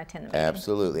attend the meeting.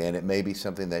 Absolutely, and it may be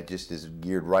something that just is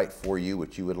geared right for you,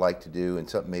 what you would like to do, and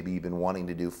something maybe you've been wanting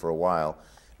to do for a while.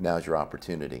 Now's your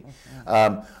opportunity.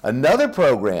 Another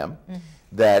program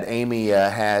that Amy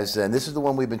has, and this is the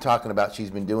one we've been talking about, she's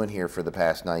been doing here for the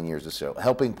past 9 years or so,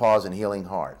 Helping Paws and Healing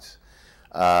Hearts.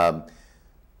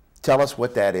 Tell us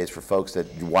what that is for folks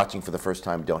that are watching for the first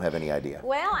time don't have any idea.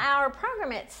 Well, our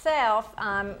program itself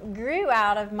grew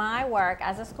out of my work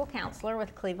as a school counselor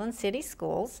with Cleveland City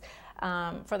Schools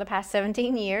for the past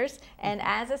 17 years. And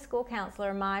as a school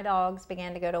counselor, my dogs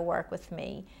began to go to work with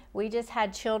me. We just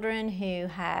had children who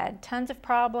had tons of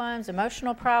problems,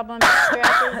 emotional problems,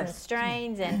 stresses and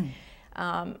strains, and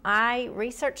I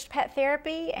researched pet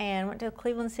therapy and went to the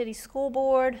Cleveland City School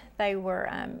Board. They were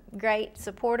great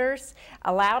supporters,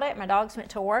 allowed it. My dogs went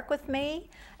to work with me,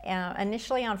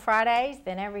 initially on Fridays,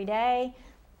 then every day.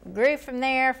 Grew from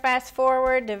there, fast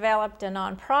forward, developed a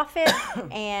nonprofit,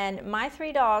 and my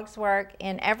 3 dogs work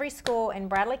in every school in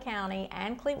Bradley County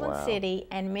and Cleveland City,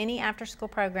 and many after-school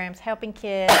programs helping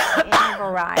kids in a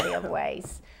variety of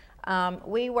ways.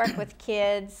 We work with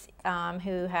kids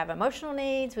who have emotional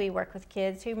needs. We work with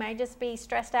kids who may just be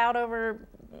stressed out over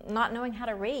not knowing how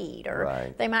to read,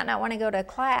 or they might not want to go to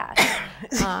class.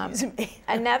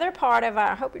 Another part of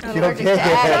our, I hope you're not allergic to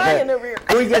Addie.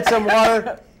 Can we get some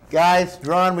water? Guys,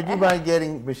 Ron, would you mind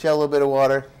getting Michelle a little bit of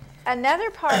water?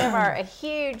 Another part of a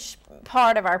huge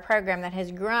part of our program that has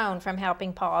grown from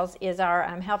Helping Paws is our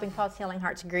Helping Paws Healing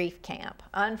Hearts Grief Camp.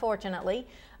 Unfortunately,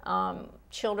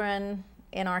 children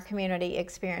in our community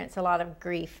experience a lot of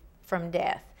grief from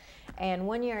death. And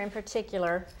 1 year in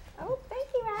particular, oh, thank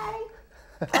you, Addie.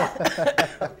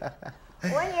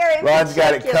 1 year in Ron's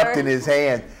got it cupped in his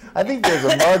hand. I think there's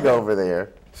a mug over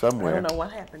there somewhere. I don't know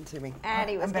what happened to me.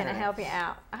 Addie was going to help you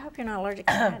out. I hope you're not allergic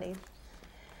to Addie.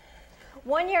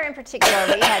 1 year in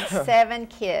particular, we had 7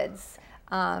 kids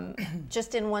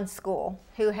just in one school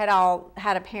who had all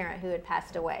had a parent who had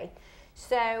passed away.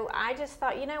 So I just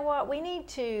thought, you know what, we need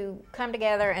to come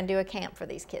together and do a camp for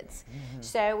these kids.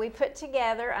 So we put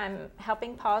together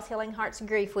Helping Paws Healing Hearts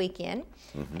Grief Weekend,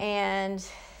 and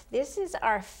this is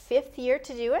our 5th year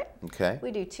to do it. Okay.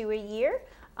 We do 2 a year.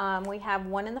 We have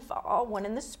one in the fall, one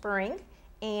in the spring,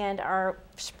 and our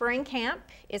spring camp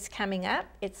is coming up.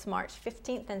 It's March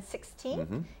 15th and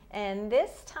 16th. And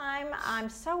this time, I'm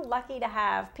so lucky to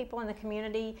have people in the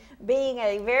community. Being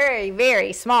a very,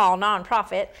 very small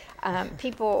nonprofit,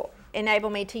 people enable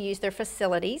me to use their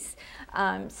facilities.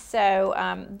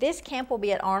 This camp will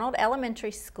be at Arnold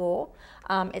Elementary School.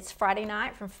 It's Friday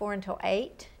night from 4 until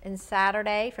 8 and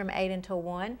Saturday from 8 until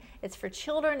 1. It's for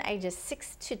children ages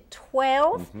 6 to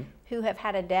 12 who have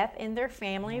had a death in their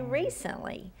family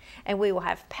recently. And we will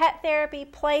have pet therapy,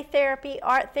 play therapy,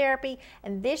 art therapy,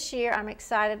 and this year I'm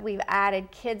excited we've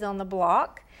added Kids on the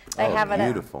Block. They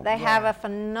have a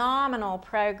phenomenal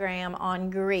program on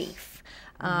grief.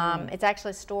 It's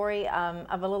actually a story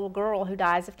of a little girl who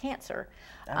dies of cancer.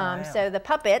 So the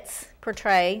puppets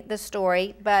portray the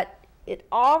story, but it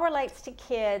all relates to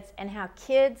kids and how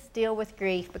kids deal with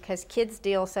grief, because kids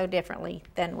deal so differently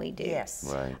than we do. Yes.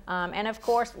 Right. And of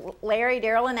course, Larry,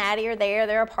 Daryl, and Addie are there.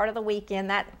 They're a part of the weekend.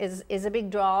 That is a big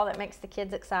draw that makes the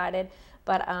kids excited.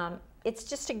 But it's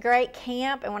just a great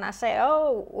camp. And when I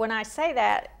say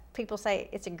that, people say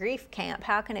it's a grief camp.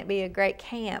 How can it be a great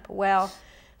camp? Well,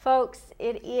 folks,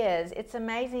 it is. It's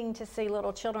amazing to see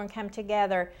little children come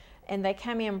together, and they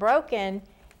come in broken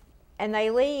and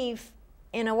they leave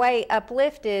in a way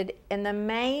uplifted, and the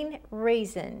main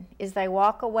reason is they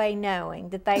walk away knowing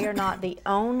that they are not the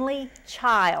only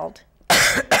child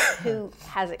who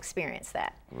has experienced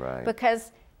that. Right.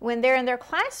 Because when they're in their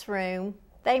classroom,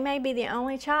 they may be the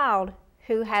only child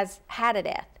who has had a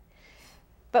death.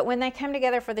 But when they come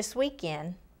together for this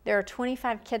weekend, there are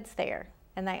 25 kids there,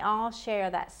 and they all share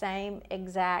that same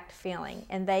exact feeling,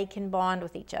 and they can bond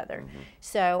with each other.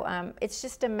 So it's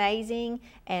just amazing,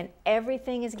 and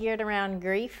everything is geared around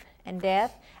grief and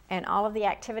death, and all of the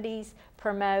activities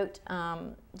promote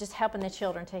just helping the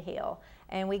children to heal.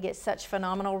 And we get such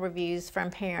phenomenal reviews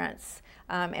from parents.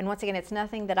 And once again, it's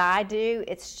nothing that I do,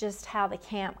 it's just how the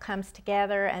camp comes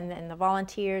together, and then the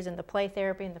volunteers and the play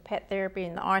therapy and the pet therapy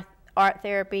and the art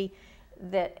therapy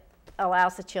that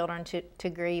allows the children to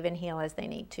grieve and heal as they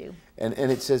need to. And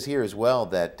it says here as well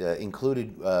that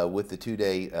included with the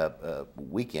 2-day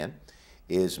weekend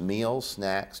is meals,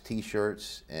 snacks,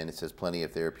 t-shirts, and it says plenty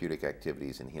of therapeutic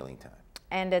activities and healing time.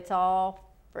 And it's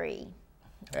all free.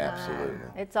 Absolutely.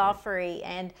 It's all free.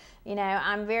 And, you know,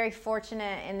 I'm very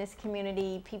fortunate in this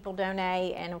community. People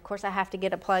donate, and of course I have to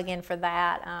get a plug in for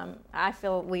that. I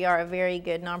feel we are a very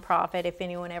good nonprofit if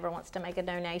anyone ever wants to make a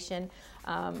donation.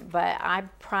 But I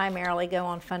primarily go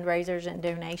on fundraisers and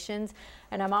donations,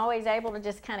 and I'm always able to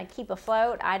just kind of keep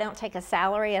afloat. I don't take a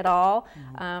salary at all.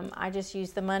 I just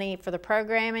use the money for the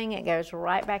programming. It goes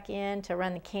right back in to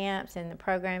run the camps and the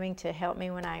programming to help me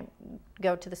when I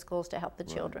go to the schools to help the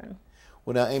children.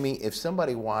 Well, now, Amy, if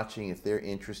somebody watching, if they're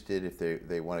interested, if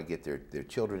they want to get their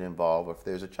children involved, or if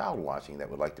there's a child watching that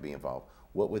would like to be involved,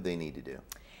 what would they need to do?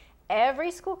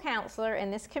 Every school counselor in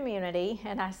this community,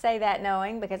 and I say that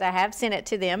knowing because I have sent it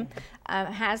to them,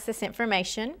 has this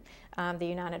information. The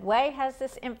United Way has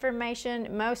this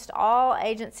information. Most all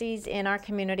agencies in our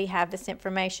community have this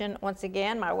information. Once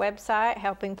again, my website,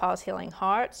 Helping Paws Healing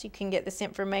Hearts, you can get this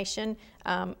information.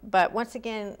 But once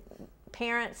again,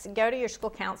 parents, go to your school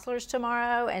counselors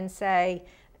tomorrow and say,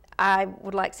 I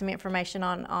would like some information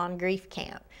on grief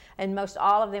camp. And most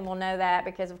all of them will know that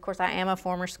because, of course, I am a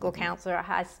former school counselor.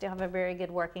 I still have a very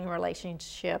good working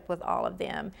relationship with all of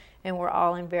them, and we're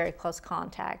all in very close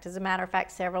contact. As a matter of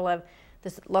fact, several of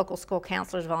the local school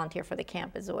counselors volunteer for the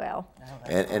camp as well.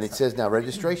 And it says now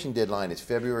registration deadline is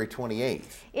February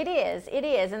 28th. It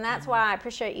is, and that's why I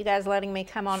appreciate you guys letting me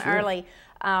come on early.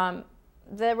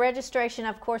 The registration,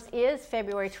 of course, is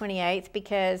February 28th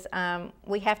because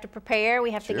we have to prepare, we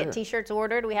have to get t-shirts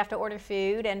ordered, we have to order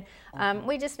food, and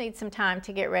we just need some time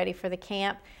to get ready for the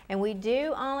camp. And we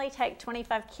do only take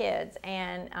 25 kids,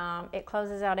 and it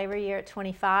closes out every year at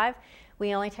 25.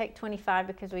 We only take 25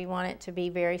 because we want it to be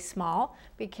very small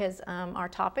because our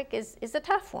topic is a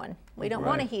tough one. We don't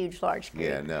want a huge, large group.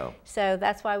 Yeah, no. So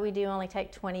that's why we do only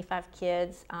take 25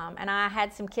 kids. And I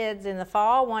had some kids in the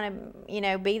fall want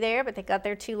to, be there, but they got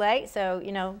there too late. So,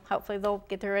 hopefully they'll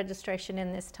get their registration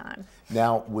in this time.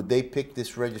 Now, would they pick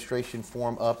this registration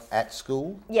form up at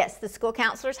school? Yes, the school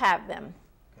counselors have them.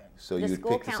 So you would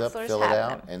pick this up, fill it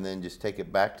out, and then just take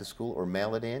it back to school or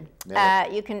mail it in?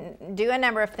 You can do a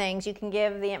number of things. You can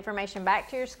give the information back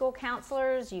to your school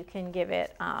counselors. You can give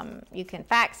it, you can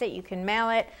fax it, you can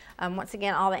mail it. Once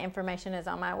again, all the information is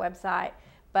on my website.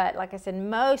 But like I said,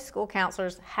 most school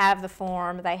counselors have the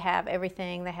form. They have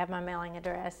everything. They have my mailing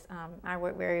address. I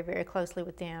work very, very closely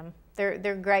with them.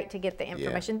 They're great to get the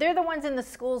information. They're the ones in the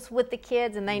schools with the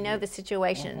kids, and they know the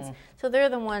situations. So they're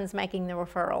the ones making the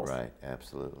referrals. Right,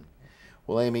 absolutely.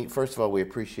 Well, Amy, first of all, we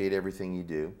appreciate everything you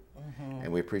do.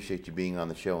 And we appreciate you being on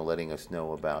the show and letting us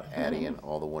know about Addie and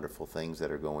all the wonderful things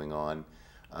that are going on.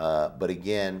 But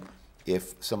again,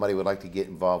 if somebody would like to get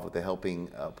involved with the Helping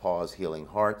Paws Healing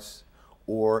Hearts,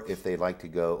 or if they'd like to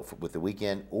go with the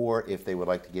weekend, or if they would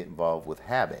like to get involved with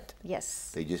Habit.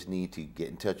 Yes. They just need to get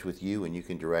in touch with you and you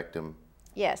can direct them.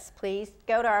 Yes, please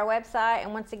go to our website.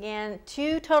 And once again,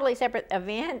 2 totally separate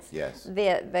events. Yes.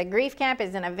 The Grief Camp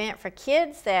is an event for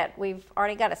kids that we've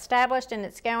already got established and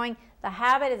it's going. The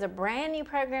Habit is a brand new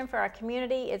program for our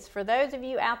community. It's for those of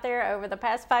you out there over the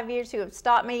past 5 years who have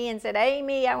stopped me and said,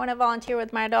 Amy, I want to volunteer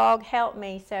with my dog, help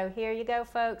me. So here you go,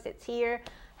 folks. It's here,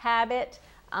 Habit.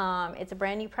 It's a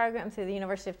brand new program through the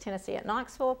University of Tennessee at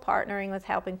Knoxville, partnering with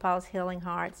Helping Paws Healing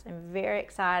Hearts. I'm very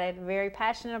excited, very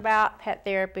passionate about pet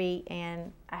therapy,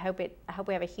 and I hope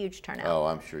we have a huge turnout. Oh,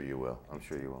 I'm sure you will. I'm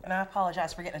sure you will. And I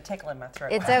apologize for getting a tickle in my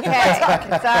throat. It's okay. It's all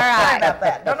right. Sorry about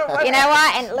that. You know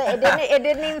what? And it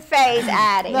didn't even faze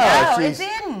Addie. No, it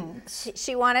didn't.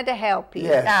 She wanted to help you.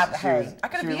 Yes, hey, I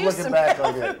could have used some back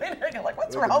help. like, like,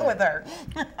 what's wrong with her?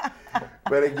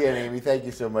 But again, Amy, thank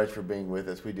you so much for being with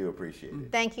us. We do appreciate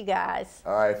it. Thank you, guys.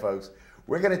 All right, folks.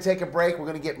 We're going to take a break. We're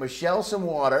going to get Michelle some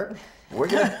water. We're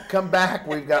going to come back.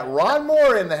 We've got Ron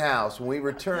Moore in the house when we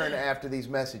return after these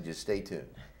messages. Stay tuned.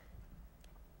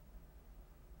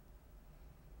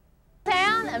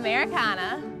 Town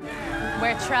Americana,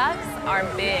 where trucks are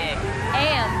big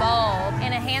and bold,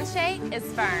 and a handshake is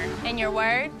firm, and your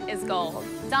word is gold.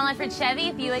 Don Ledford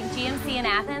Chevy Buick GMC in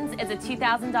Athens is a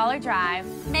 $2,000 drive.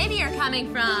 Maybe you're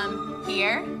coming from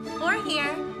here or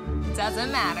here.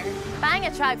 Doesn't matter. Buying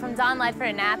a truck from Don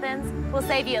Ledford in Athens will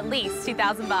save you at least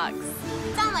 $2,000 bucks.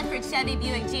 Don Ledford Chevy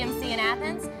Buick GMC in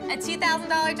Athens, a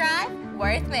 $2,000 drive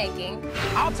worth making.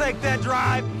 I'll take that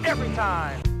drive every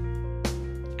time.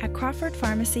 At Crawford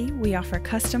Pharmacy, we offer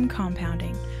custom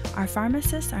compounding. Our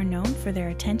pharmacists are known for their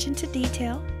attention to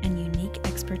detail and unique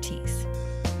expertise.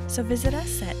 So visit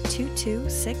us at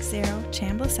 2260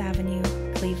 Chambliss Avenue,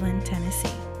 Cleveland, Tennessee.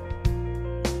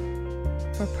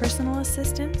 For personal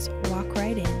assistance, walk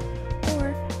right in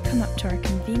or come up to our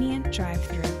convenient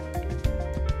drive-thru.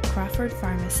 Crawford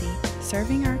Pharmacy,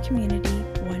 serving our community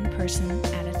one person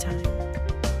at a time.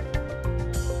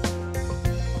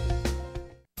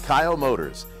 Kyle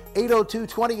Motors, 802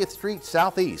 20th Street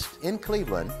Southeast in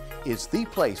Cleveland is the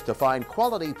place to find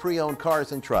quality pre-owned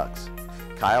cars and trucks.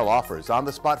 Kyle offers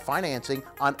on-the-spot financing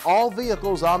on all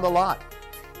vehicles on the lot.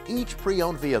 Each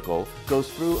pre-owned vehicle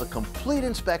goes through a complete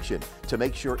inspection to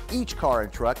make sure each car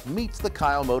and truck meets the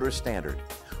Kyle Motors standard.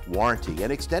 Warranty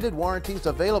and extended warranties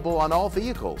available on all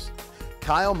vehicles.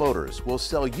 Kyle Motors will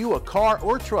sell you a car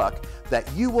or truck that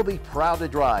you will be proud to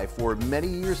drive for many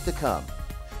years to come.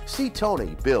 See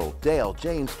Tony, Bill, Dale,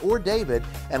 James, or David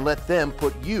and let them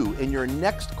put you in your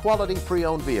next quality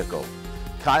pre-owned vehicle.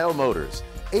 Kyle Motors,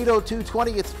 802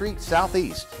 20th Street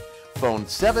Southeast. Phone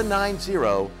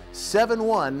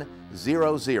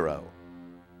 790-7100.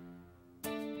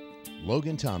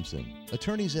 Logan Thompson,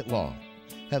 attorneys at law,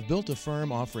 have built a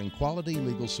firm offering quality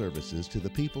legal services to the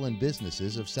people and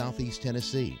businesses of Southeast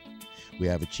Tennessee. We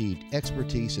have achieved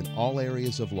expertise in all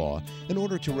areas of law in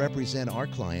order to represent our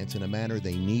clients in a manner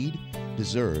they need,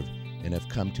 deserve, and have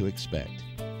come to expect.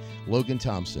 Logan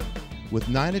Thompson, with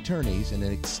 9 attorneys and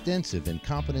an extensive and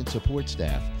competent support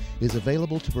staff, is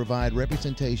available to provide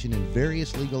representation in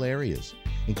various legal areas,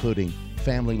 including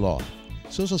family law,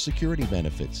 Social Security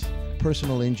benefits,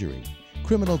 personal injury,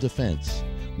 criminal defense,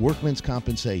 workmen's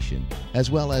compensation,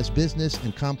 as well as business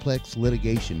and complex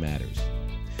litigation matters.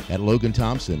 At Logan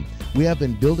Thompson, we have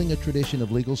been building a tradition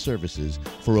of legal services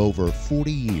for over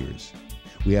 40 years.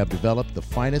 We have developed the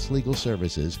finest legal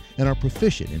services and are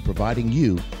proficient in providing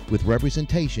you with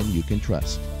representation you can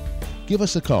trust. Give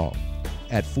us a call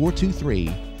at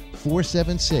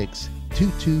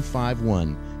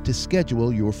 423-476-2251 to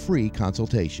schedule your free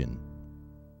consultation.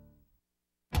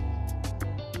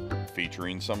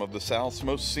 Featuring some of the South's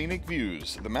most scenic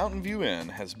views, the Mountain View Inn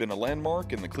has been a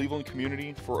landmark in the Cleveland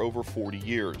community for over 40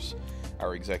 years.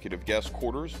 Our executive guest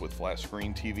quarters with flat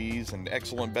screen TVs and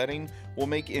excellent bedding will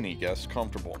make any guest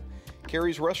comfortable.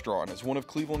 Carrie's Restaurant is one of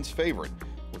Cleveland's favorite,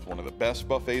 with one of the best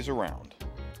buffets around.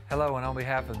 Hello, and on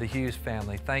behalf of the Hughes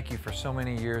family, thank you for so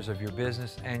many years of your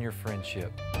business and your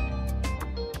friendship.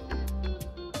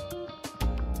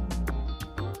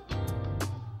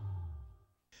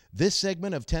 This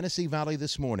segment of Tennessee Valley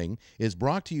This Morning is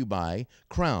brought to you by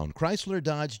Crown Chrysler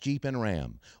Dodge Jeep and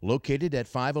Ram, located at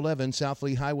 511 South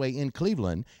Lee Highway in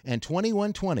Cleveland and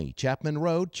 2120 Chapman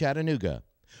Road, Chattanooga.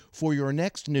 For your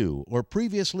next new or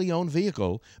previously owned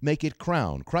vehicle, make it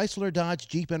Crown Chrysler Dodge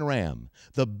Jeep and Ram,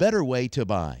 the better way to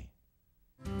buy.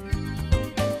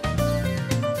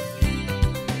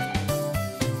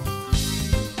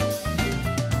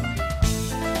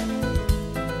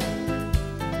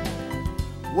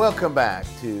 Welcome back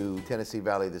to Tennessee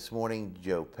Valley This Morning.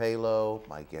 Joe Palo,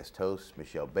 my guest host,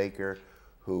 Michelle Baker,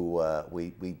 who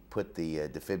we put the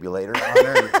defibrillator on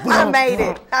her. I made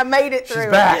it. I made it through.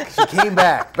 She's back. She came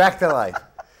back to life.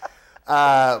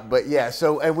 But yeah,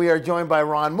 and we are joined by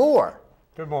Ron Moore.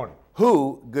 Good morning.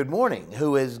 Good morning,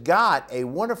 who has got a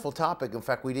wonderful topic. In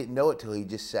fact, we didn't know it till he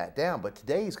just sat down. But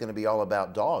today he's going to be all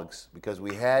about dogs because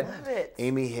we had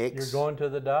Amy Hicks. You're going to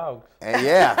the dogs. And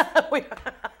yeah.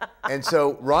 And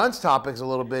so Ron's topic is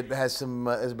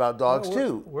is about dogs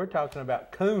too. We're talking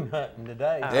about coon hunting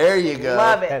today. There you go.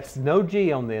 Love it. That's no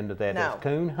G on the end of that. No. It's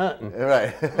coon hunting.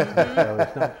 Right. So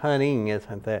it's not hunting,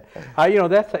 isn't that?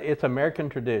 It's American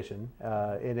tradition,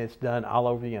 and it's done all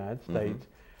over the United States.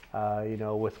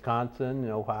 Wisconsin,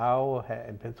 and Ohio,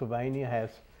 and Pennsylvania has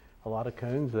a lot of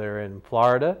coons. They're in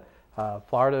Florida.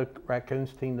 Florida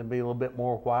raccoons tend to be a little bit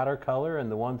more whiter color,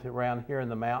 and the ones around here in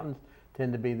the mountains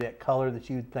tend to be that color that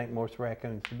you'd think most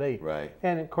raccoons to be. Right.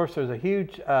 And of course, there's a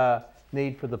huge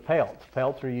need for the pelts.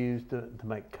 Pelts are used to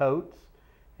make coats,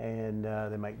 and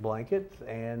they make blankets,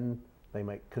 and they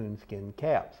make coonskin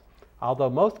caps. Although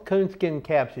most coonskin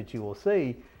caps that you will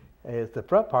see is the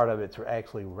front part of it's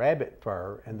actually rabbit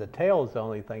fur, and the tail is the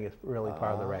only thing that's really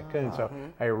part of the raccoon. So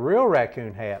a real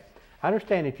raccoon hat, I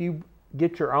understand if you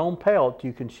get your own pelt,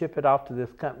 you can ship it off to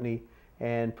this company,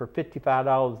 And for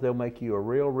 $55, they'll make you a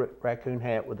real raccoon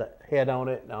hat with a head on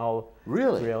it and all.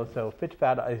 Really? Real. So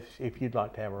 $55 if you'd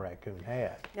like to have a raccoon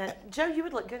hat. Now, Joe, you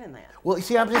would look good in that. Well, you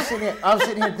see, I was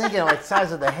sitting here thinking, like, the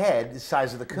size of the head, the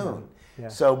size of the coon. Yeah.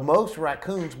 So most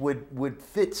raccoons would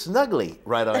fit snugly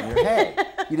right on your head.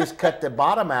 You just cut the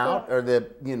bottom out, or the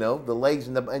legs,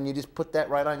 and you just put that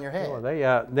right on your head.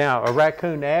 Well, now a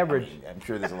raccoon average. I'm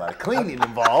sure there's a lot of cleaning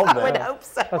involved. I would hope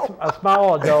so. A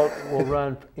small adult will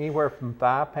run anywhere from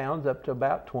 5 pounds up to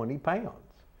about 20 pounds.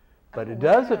 But it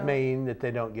doesn't mean that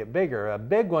they don't get bigger. A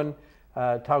big one,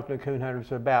 talking to coon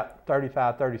hunters, about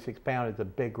 35, 36 pounds is a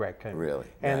big raccoon. Really?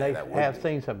 And Yeah, they have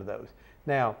seen some of those.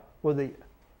 Now, with the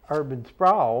urban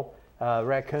sprawl,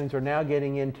 raccoons are now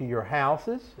getting into your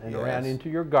houses and around into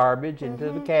your garbage,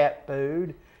 into the cat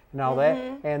food and all that.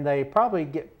 And they probably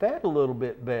get fed a little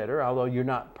bit better, although you're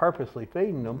not purposely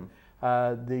feeding them.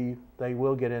 They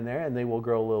will get in there and they will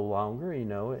grow a little longer,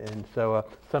 and so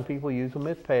some people use them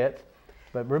as pets.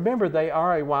 But remember, they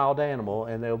are a wild animal,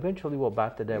 and they eventually will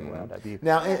bite the devil out of you.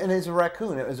 Now, and is a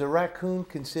raccoon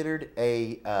considered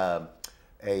a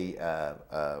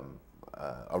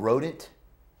rodent?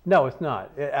 No, it's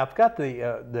not. I've got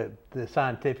the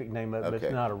scientific name of it, but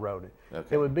it's not a rodent.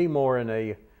 Okay. It would be more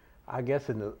in I guess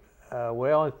in the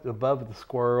it's above the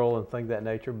squirrel and things of that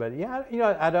nature. But yeah,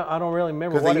 I don't really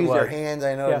remember what it was. Because they use their hands,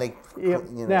 I know. Yeah.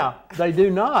 And they, Now they do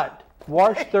not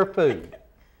wash their food.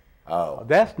 Oh,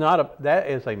 that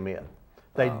is a myth.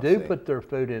 They do put their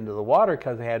food into the water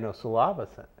because they have no saliva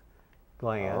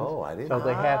glands. Oh, I didn't. So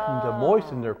they have to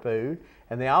moisten their food,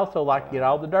 and they also like to get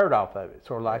all the dirt off of it.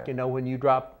 Sort of like when you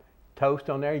drop toast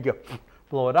on there, you go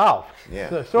blow it off. Yeah.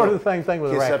 So sort of the same thing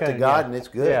with a raccoon. Kiss up to God and it's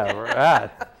good. Yeah,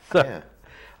 right.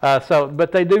 So,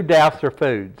 but they do douse their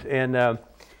foods, and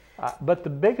but the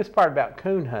biggest part about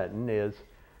coon hunting is,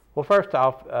 well, first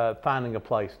off, finding a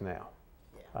place now.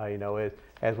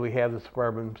 As we have the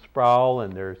suburban sprawl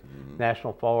and there's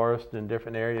national forest and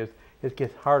different areas, it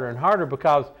gets harder and harder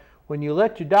because when you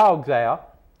let your dogs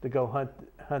out to go hunt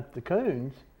the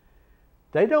coons,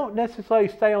 they don't necessarily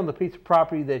stay on the piece of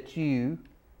property that you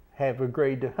have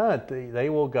agreed to hunt.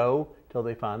 They will go till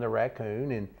they find the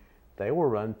raccoon, and they will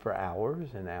run for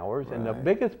hours and hours. Right. And the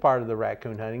biggest part of the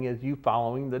raccoon hunting is you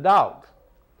following the dogs.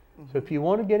 So if you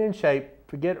want to get in shape,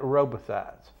 forget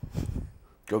aerobicides.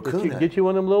 Go coon hunt. Get you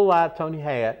one of them little lights on your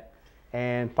hat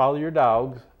and follow your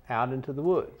dogs out into the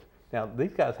woods. Now,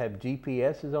 these guys have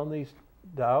GPSs on these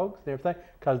dogs and everything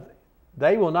because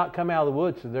they will not come out of the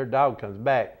woods till their dog comes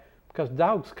back, because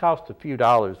dogs cost a few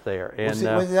dollars there. And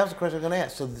that was the question I was going to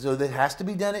ask. So that has to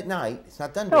be done at night. It's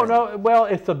not done during the day. Well,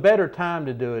 it's a better time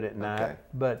to do it at night.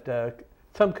 But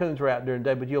some coons are out during the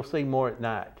day, but you'll see more at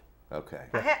night. Okay.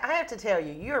 I have to tell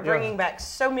you, you are bringing back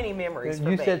so many memories for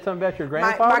me. You said something about your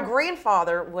grandfather? My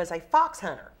grandfather was a fox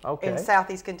hunter in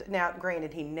Southeast Kentucky. Now,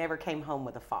 granted, he never came home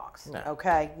with a fox. No.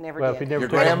 Okay, never did. If he never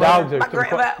took the dogs, my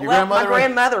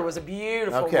grandmother was a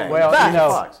beautiful woman.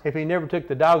 Well, if he never took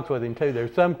the dogs with him too,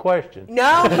 there's some question.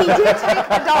 No, he did take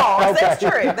the dogs. That's true.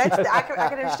 I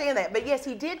can understand that. But yes,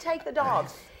 he did take the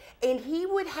dogs, and he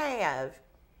would have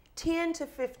 10 to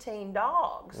 15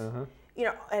 dogs.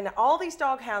 And all these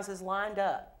dog houses lined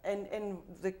up, and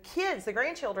the kids, the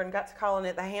grandchildren, got to calling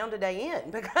it the Hound a Day Inn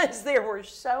because there were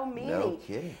so many. No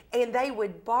kidding. And they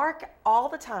would bark all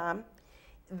the time.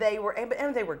 They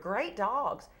were great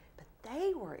dogs, but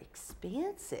they were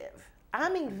expensive. I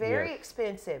mean, very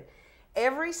expensive.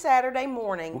 Every Saturday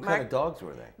morning. What kind of dogs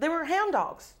were they? They were hound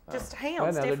dogs, just hounds.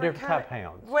 Well, no, they're different type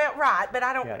hounds. Well, right, but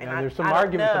I don't. Yeah, and there's some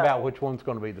arguments about which one's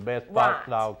going to be the best fox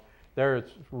dog. There's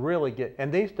really good,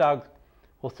 and these dogs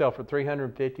will sell for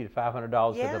 $350 to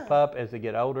 $500 for the pup. As they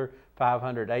get older,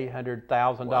 $500, $800,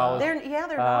 $1,000. Wow. They're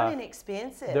not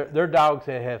inexpensive. They're dogs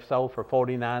that have sold for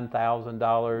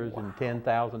 $49,000 and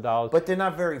 $10,000. But they're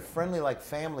not very friendly, like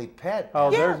family pet.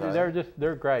 Oh,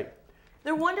 they're great.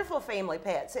 They're wonderful family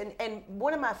pets, and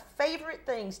one of my favorite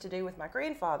things to do with my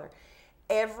grandfather,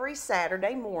 every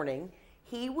Saturday morning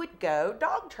he would go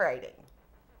dog trading.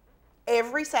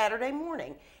 Every Saturday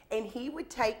morning. And he would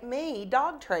take me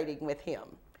dog trading with him.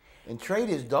 And trade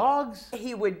his dogs?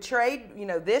 He would trade,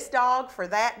 this dog for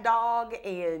that dog,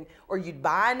 or you'd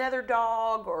buy another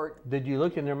dog, or... Did you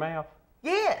look in their mouth?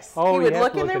 Yes. Oh, he would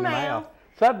look in their mouth.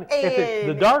 Some,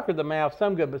 the darker the mouth,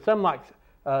 some good, but some like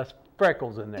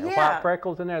freckles in there. White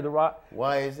freckles in there.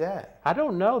 Why is that? I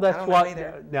don't know. That's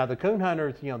now the coon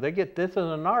hunters, they get this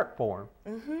as an art form.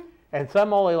 And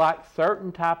some only like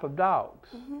certain type of dogs.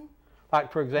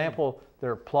 Like, for example,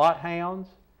 they're plot hounds,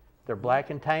 they're black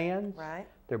and tans,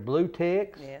 they're blue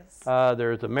ticks,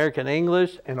 there's American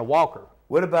English, and a walker.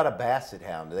 What about a basset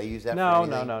hound? Do they use that for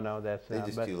anything? No. That's They're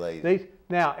just too lazy.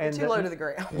 Too low to the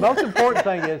ground. Most important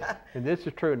thing is, and this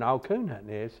is true in all coon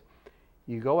hunting, is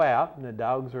you go out and the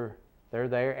dogs they're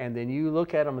there, and then you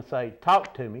look at them and say,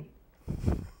 "Talk to me."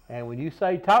 And when you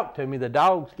say "talk to me," the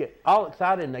dogs get all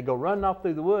excited and they go running off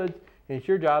through the woods, and it's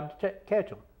your job to catch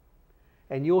them.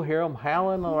 And you'll hear them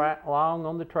howling along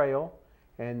on the trail,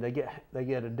 and they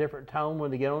get a different tone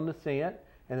when they get on the scent,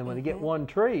 and then when they get one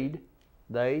treed,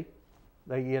 they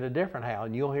get a different howl,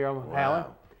 and you'll hear them howling.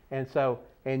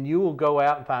 And you will go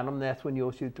out and find them, and that's when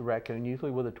you'll shoot the raccoon,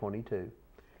 usually with a .22.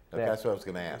 Okay, that's what I was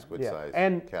going to ask, what size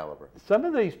and caliber. Some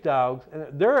of these dogs,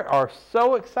 they are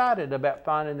so excited about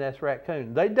finding this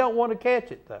raccoon. They don't want to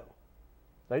catch it, though.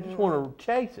 They just want to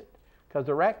chase it, because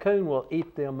the raccoon will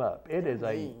eat them up. It is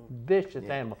a vicious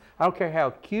animal. I don't care how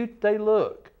cute they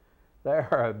look. They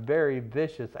are a very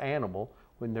vicious animal.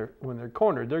 When they're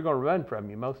cornered, they're going to run from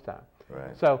you most times.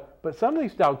 Right. So, but some of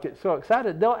these dogs get so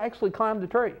excited, they'll actually climb the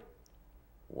tree.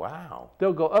 Wow.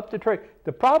 They'll go up the tree.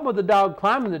 The problem with the dog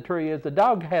climbing the tree is the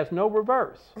dog has no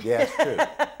reverse. Yeah, it's true.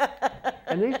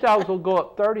 And these dogs will go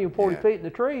up 30 and 40 feet in the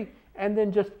tree and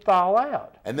then just fall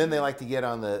out. And then they like to get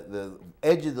on the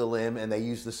edge of the limb and they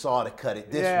use the saw to cut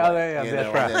it this way. Yeah,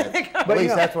 that's right. At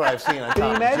least that's what I've seen on Can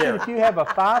you Tom and imagine Jerry. if you have a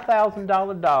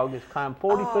 $5,000 dog that's climbed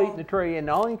 40 feet in the tree, and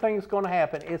the only thing that's going to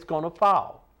happen, it's going to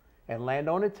fall and land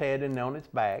on its head and on its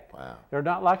back. Wow. They're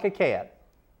not like a cat.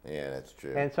 Yeah, that's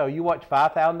true. And so you watch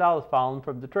 $5,000 falling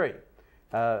from the tree.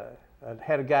 I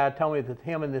had a guy tell me that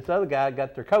him and this other guy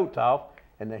got their coats off,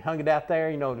 and they hung it out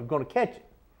there. You know, they're going to catch it.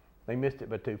 They missed it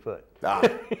by 2 foot. But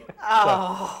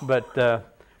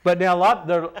now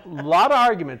there are a lot of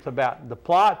arguments about the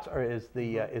Plots.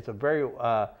 It's a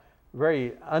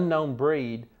very unknown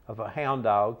breed of a hound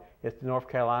dog. It's the North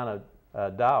Carolina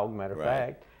dog, matter of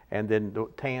fact. And then the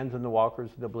Tans and the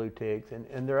Walkers, the Blue Ticks,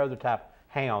 and there are other type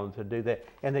hounds that do that,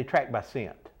 and they track by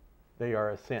scent. They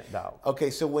are a scent dog. Okay,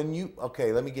 so let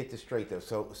me get this straight though.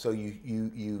 So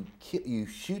you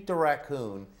shoot the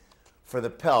raccoon for the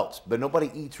pelts, but nobody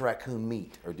eats raccoon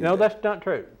meat, or do No, they? that's not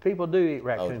true. People do eat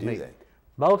raccoon do meat. they?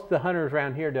 Most of the hunters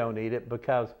around here don't eat it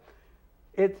because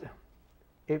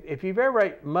if you've ever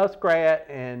ate muskrat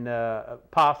and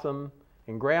possum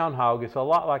and groundhog, it's a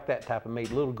lot like that type of meat,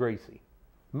 a little greasy.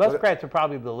 Muskrats are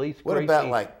probably the least greasy. What about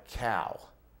like cow?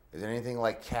 Is there anything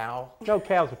like cow? No,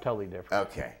 cows are totally different.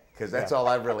 Okay, because that's all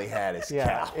I've really had is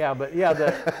cow. Yeah, but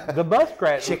the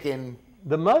muskrat chicken.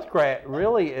 The muskrat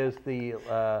really is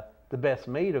the best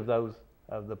meat of those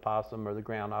of the possum or the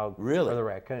groundhog or the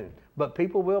raccoon. But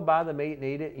people will buy the meat and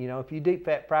eat it. You know, if you deep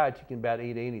fat fry it, you can about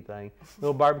eat anything. A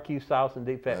little barbecue sauce and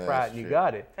deep fat fry it, and you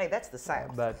got it. Hey, that's the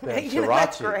South. But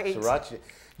Sriracha.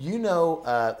 You know,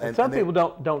 and some people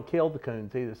don't kill the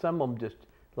coons either. Some of them just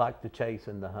like the chase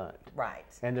and the hunt. Right.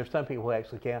 And there's some people who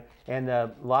actually can. And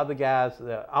a lot of the guys,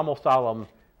 almost all of them,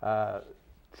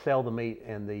 sell the meat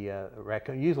and the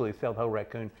raccoon. Usually sell the whole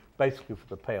raccoon, basically for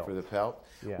the pelt. For the pelt?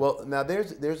 Yeah. Well, now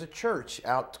there's a church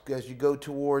out as you go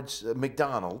towards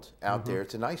McDonald out there.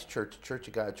 It's a nice church, Church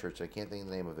of God Church. I can't think of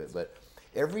the name of it. But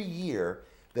every year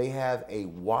they have a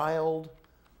wild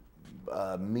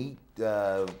meat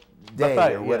day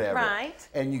buffet, or whatever. Right.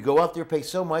 And you go out there, pay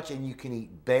so much, and you can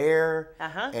eat bear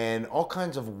and all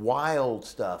kinds of wild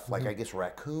stuff, like I guess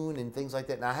raccoon and things like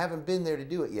that. Now, I haven't been there to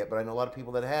do it yet, but I know a lot of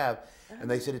people that have. And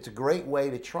they said it's a great way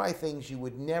to try things you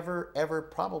would never, ever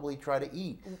probably try to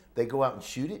eat. They go out and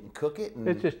shoot it and cook it. And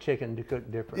it's just chicken to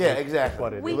cook differently. Yeah, exactly.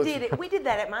 What it We is. did it. We did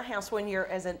that at my house one year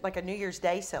as like a New Year's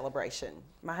Day celebration.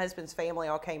 My husband's family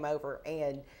all came over,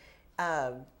 and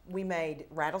we made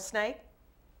rattlesnake.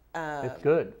 It's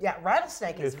good. Yeah,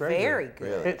 rattlesnake is very good.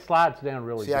 Really? It slides down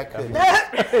really See, I good. couldn't.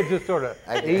 It just sort of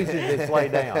eases its way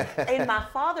down. And my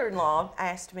father-in-law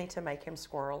asked me to make him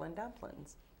squirrel and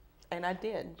dumplings, and I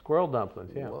did. Squirrel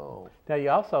dumplings, yeah. Whoa. Now you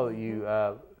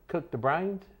also cook the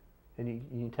brains, and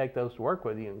you take those to work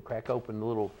with you and crack open the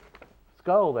little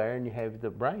skull there, and you have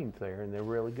the brains there, and they're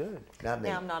really good. Not me.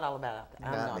 Now I'm not all about that.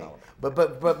 Not me.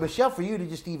 But Michelle, for you to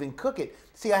just even cook it.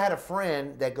 See, I had a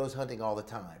friend that goes hunting all the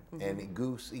time, and he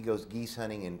goes geese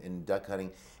hunting and duck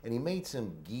hunting, and he made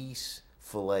some geese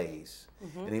fillets,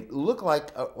 and it looked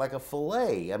like a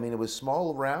fillet. I mean, it was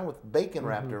small, round with bacon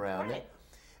wrapped around it.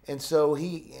 And so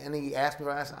he asked me,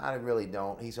 I said, I really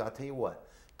don't. He said, I'll tell you what,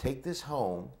 take this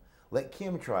home, let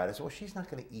Kim try it. I said, well, she's not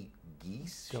going to eat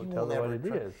geese. Don't tell her what it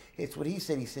is. It's what he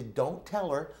said. He said, don't tell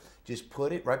her. Just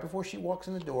put it right before she walks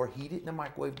in the door, heat it in the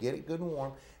microwave, get it good and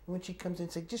warm. And when she comes in,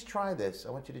 say, just try this.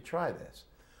 I want you to try this.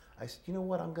 I said, you know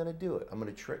what? I'm going to do it. I'm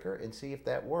going to trick her and see if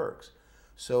that works.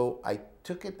 So I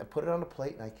took it, I put it on a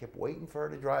plate, and I kept waiting for her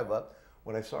to drive up.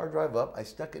 When I saw her drive up, I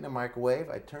stuck it in the microwave.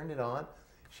 I turned it on.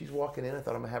 She's walking in. I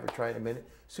thought I'm gonna have her try it in a minute.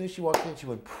 As soon as she walked in, she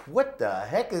went, "What the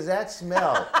heck is that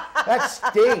smell? That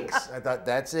stinks." I thought,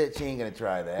 that's it. She ain't gonna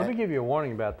try that. Let me give you a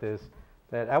warning about this.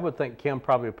 That I would think Kim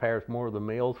probably prepares more of the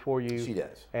meals for you. She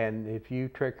does. And if you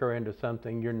trick her into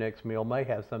something, your next meal may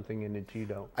have something in it you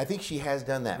don't. I think she has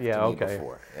done that to me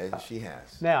before. She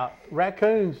has. Now,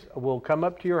 raccoons will come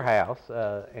up to your house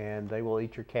and they will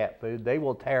eat your cat food. They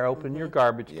will tear open your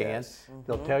garbage cans.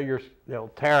 They'll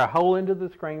tear a hole into the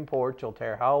screen porch. They'll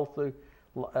tear a hole through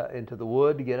into the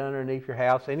wood to get underneath your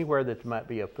house. Anywhere that might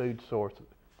be a food source,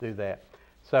 do that.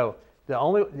 So the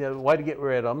only way to get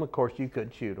rid of them, of course, you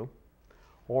could shoot them.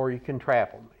 Or you can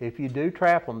trap them. If you do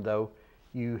trap them, though,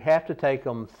 you have to take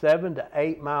them 7 to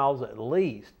 8 miles at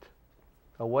least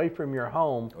away from your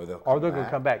home, or they're going to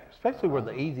come back, especially where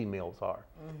the easy meals are.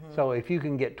 So if you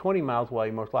can get 20 miles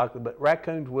away, most likely, but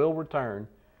raccoons will return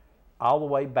all the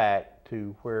way back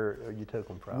to where you took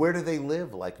them from. Where do they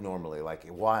live, like normally, like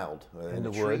wild? In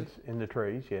the woods, in the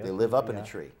trees, yes. They live up in a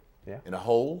tree? Yeah. In a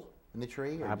hole in the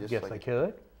tree? Or I just guess like they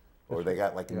could. Or they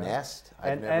got like a nest?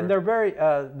 And they're very,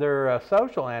 they're a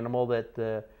social animal that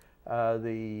the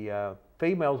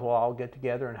females will all get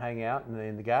together and hang out, and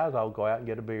then the guys all go out and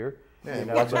get a beer. Yeah, you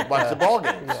know, watch the ball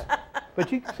games. Yeah.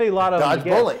 But you can see a lot of Dodge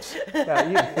them. bullets.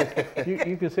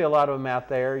 You can see a lot of them out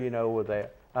there, you know, with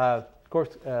that. Of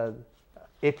course,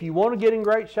 if you want to get in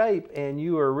great shape and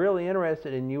you are really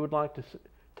interested and you would like to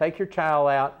take your child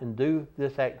out and do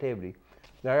this activity,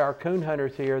 there are coon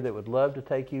hunters here that would love to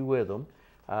take you with them.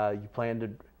 You plan to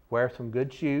wear some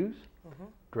good shoes,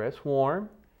 dress warm,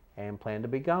 and plan to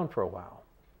be gone for a while.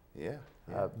 Yeah.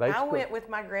 I went with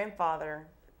my grandfather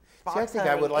fox I think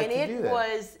hunting, I would like to do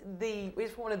that.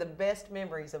 It's one of the best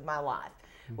memories of my life.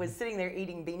 Was sitting there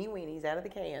eating beanie weenies out of the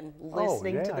can,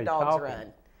 listening to the dogs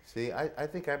run. See, I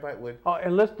think I might would. Oh,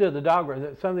 and listen to the dog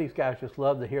run. Some of these guys just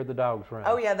love to hear the dogs run.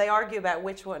 Oh yeah, they argue about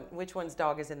which one's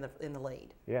dog is in the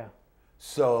lead. Yeah.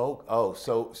 So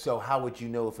how would you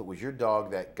know if it was your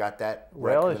dog that got that?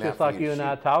 Well, it's just like you and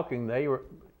I talking. They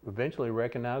eventually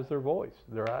recognize their voice.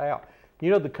 They're out. You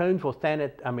know, the coons will stand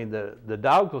the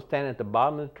dogs will stand at the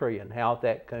bottom of the tree and howl at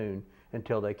that coon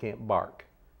until they can't bark,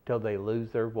 until they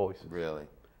lose their voices. Really?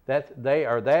 They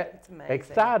are that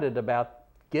excited about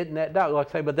getting that dog, like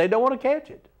I say, but they don't want to catch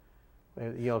it.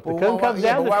 You know, if the coon comes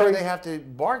down the tree. Why would they have to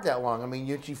bark that long? I mean,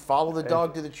 you follow the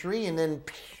dog to the tree and then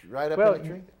right up in the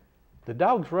tree? The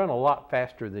dogs run a lot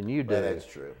faster than you do. Well, that's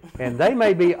true. And they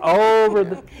may be over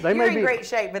the. You're in great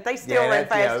shape, but they still run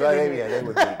faster than you. Yeah, they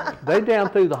would be. They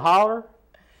down through the holler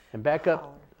and back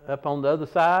up on the other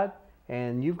side,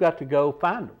 and you've got to go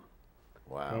find them.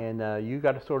 Wow. And you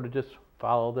got to sort of just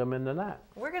follow them in the night.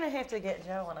 We're going to have to get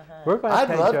Joe on a hunt. We're going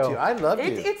to I'd love to.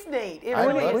 It's neat.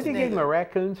 We can give him a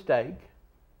raccoon steak.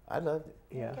 I'd love it.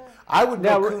 Yeah. I would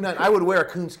go coon hunting. I would wear a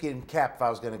coonskin cap if I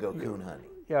was going to go coon hunting.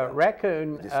 Yeah,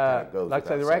 raccoon, like I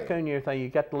say, the raccoon, you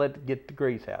got to get the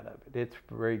grease out of it. It's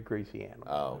a very greasy animal.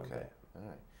 Oh, okay. All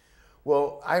right.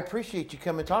 Well, I appreciate you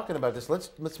coming talking about this.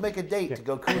 Let's make a date to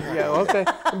go coon hunting. Yeah, okay.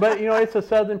 But, you know, it's a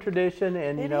Southern tradition,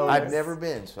 and, you know. I've never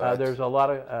been, so. There's a lot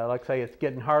of, like I say, it's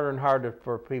getting harder and harder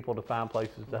for people to find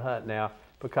places to hunt now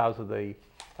because of the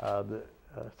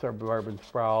suburban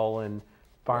sprawl and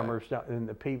farmers, and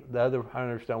the other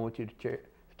hunters don't want you to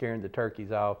scaring the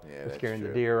turkeys off, scaring the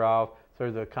deer off. So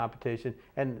there's a competition.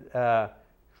 And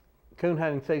coon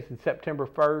hunting season September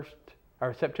 1st,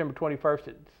 or September 21st,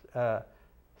 it's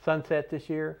sunset this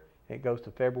year. It goes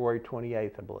to February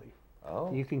 28th, I believe.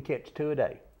 Oh. You can catch 2 a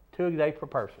day. 2 a day per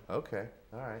person. Okay.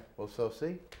 All right. Well, so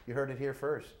see, you heard it here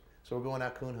first. So we're going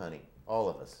out coon hunting, all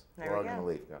of us. We're all going to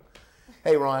leave.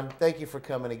 Hey, Ron, thank you for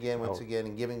coming again, once again,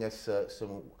 and giving us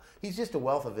some. He's just a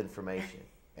wealth of information,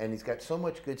 and he's got so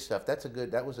much good stuff.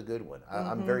 That was a good one.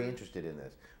 I'm very interested in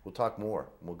this. We'll talk more.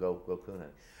 We'll go coon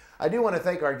hunting. I do want to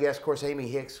thank our guest. Of course, Amy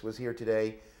Hicks was here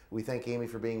today. We thank Amy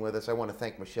for being with us. I want to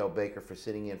thank Michelle Baker for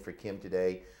sitting in for Kim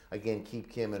today. Again, keep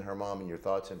Kim and her mom in your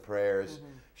thoughts and prayers.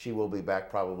 She will be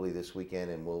back probably this weekend,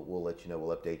 and we'll let you know.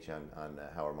 We'll update you on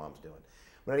how her mom's doing.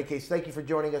 But in any case, thank you for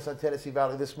joining us on Tennessee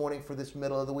Valley this morning for this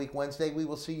middle of the week Wednesday. We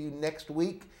will see you next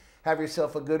week. Have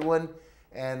yourself a good one.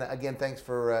 And again, thanks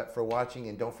for watching.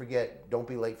 And don't forget, don't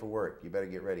be late for work. You better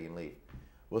get ready and leave.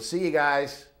 We'll see you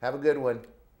guys. Have a good one.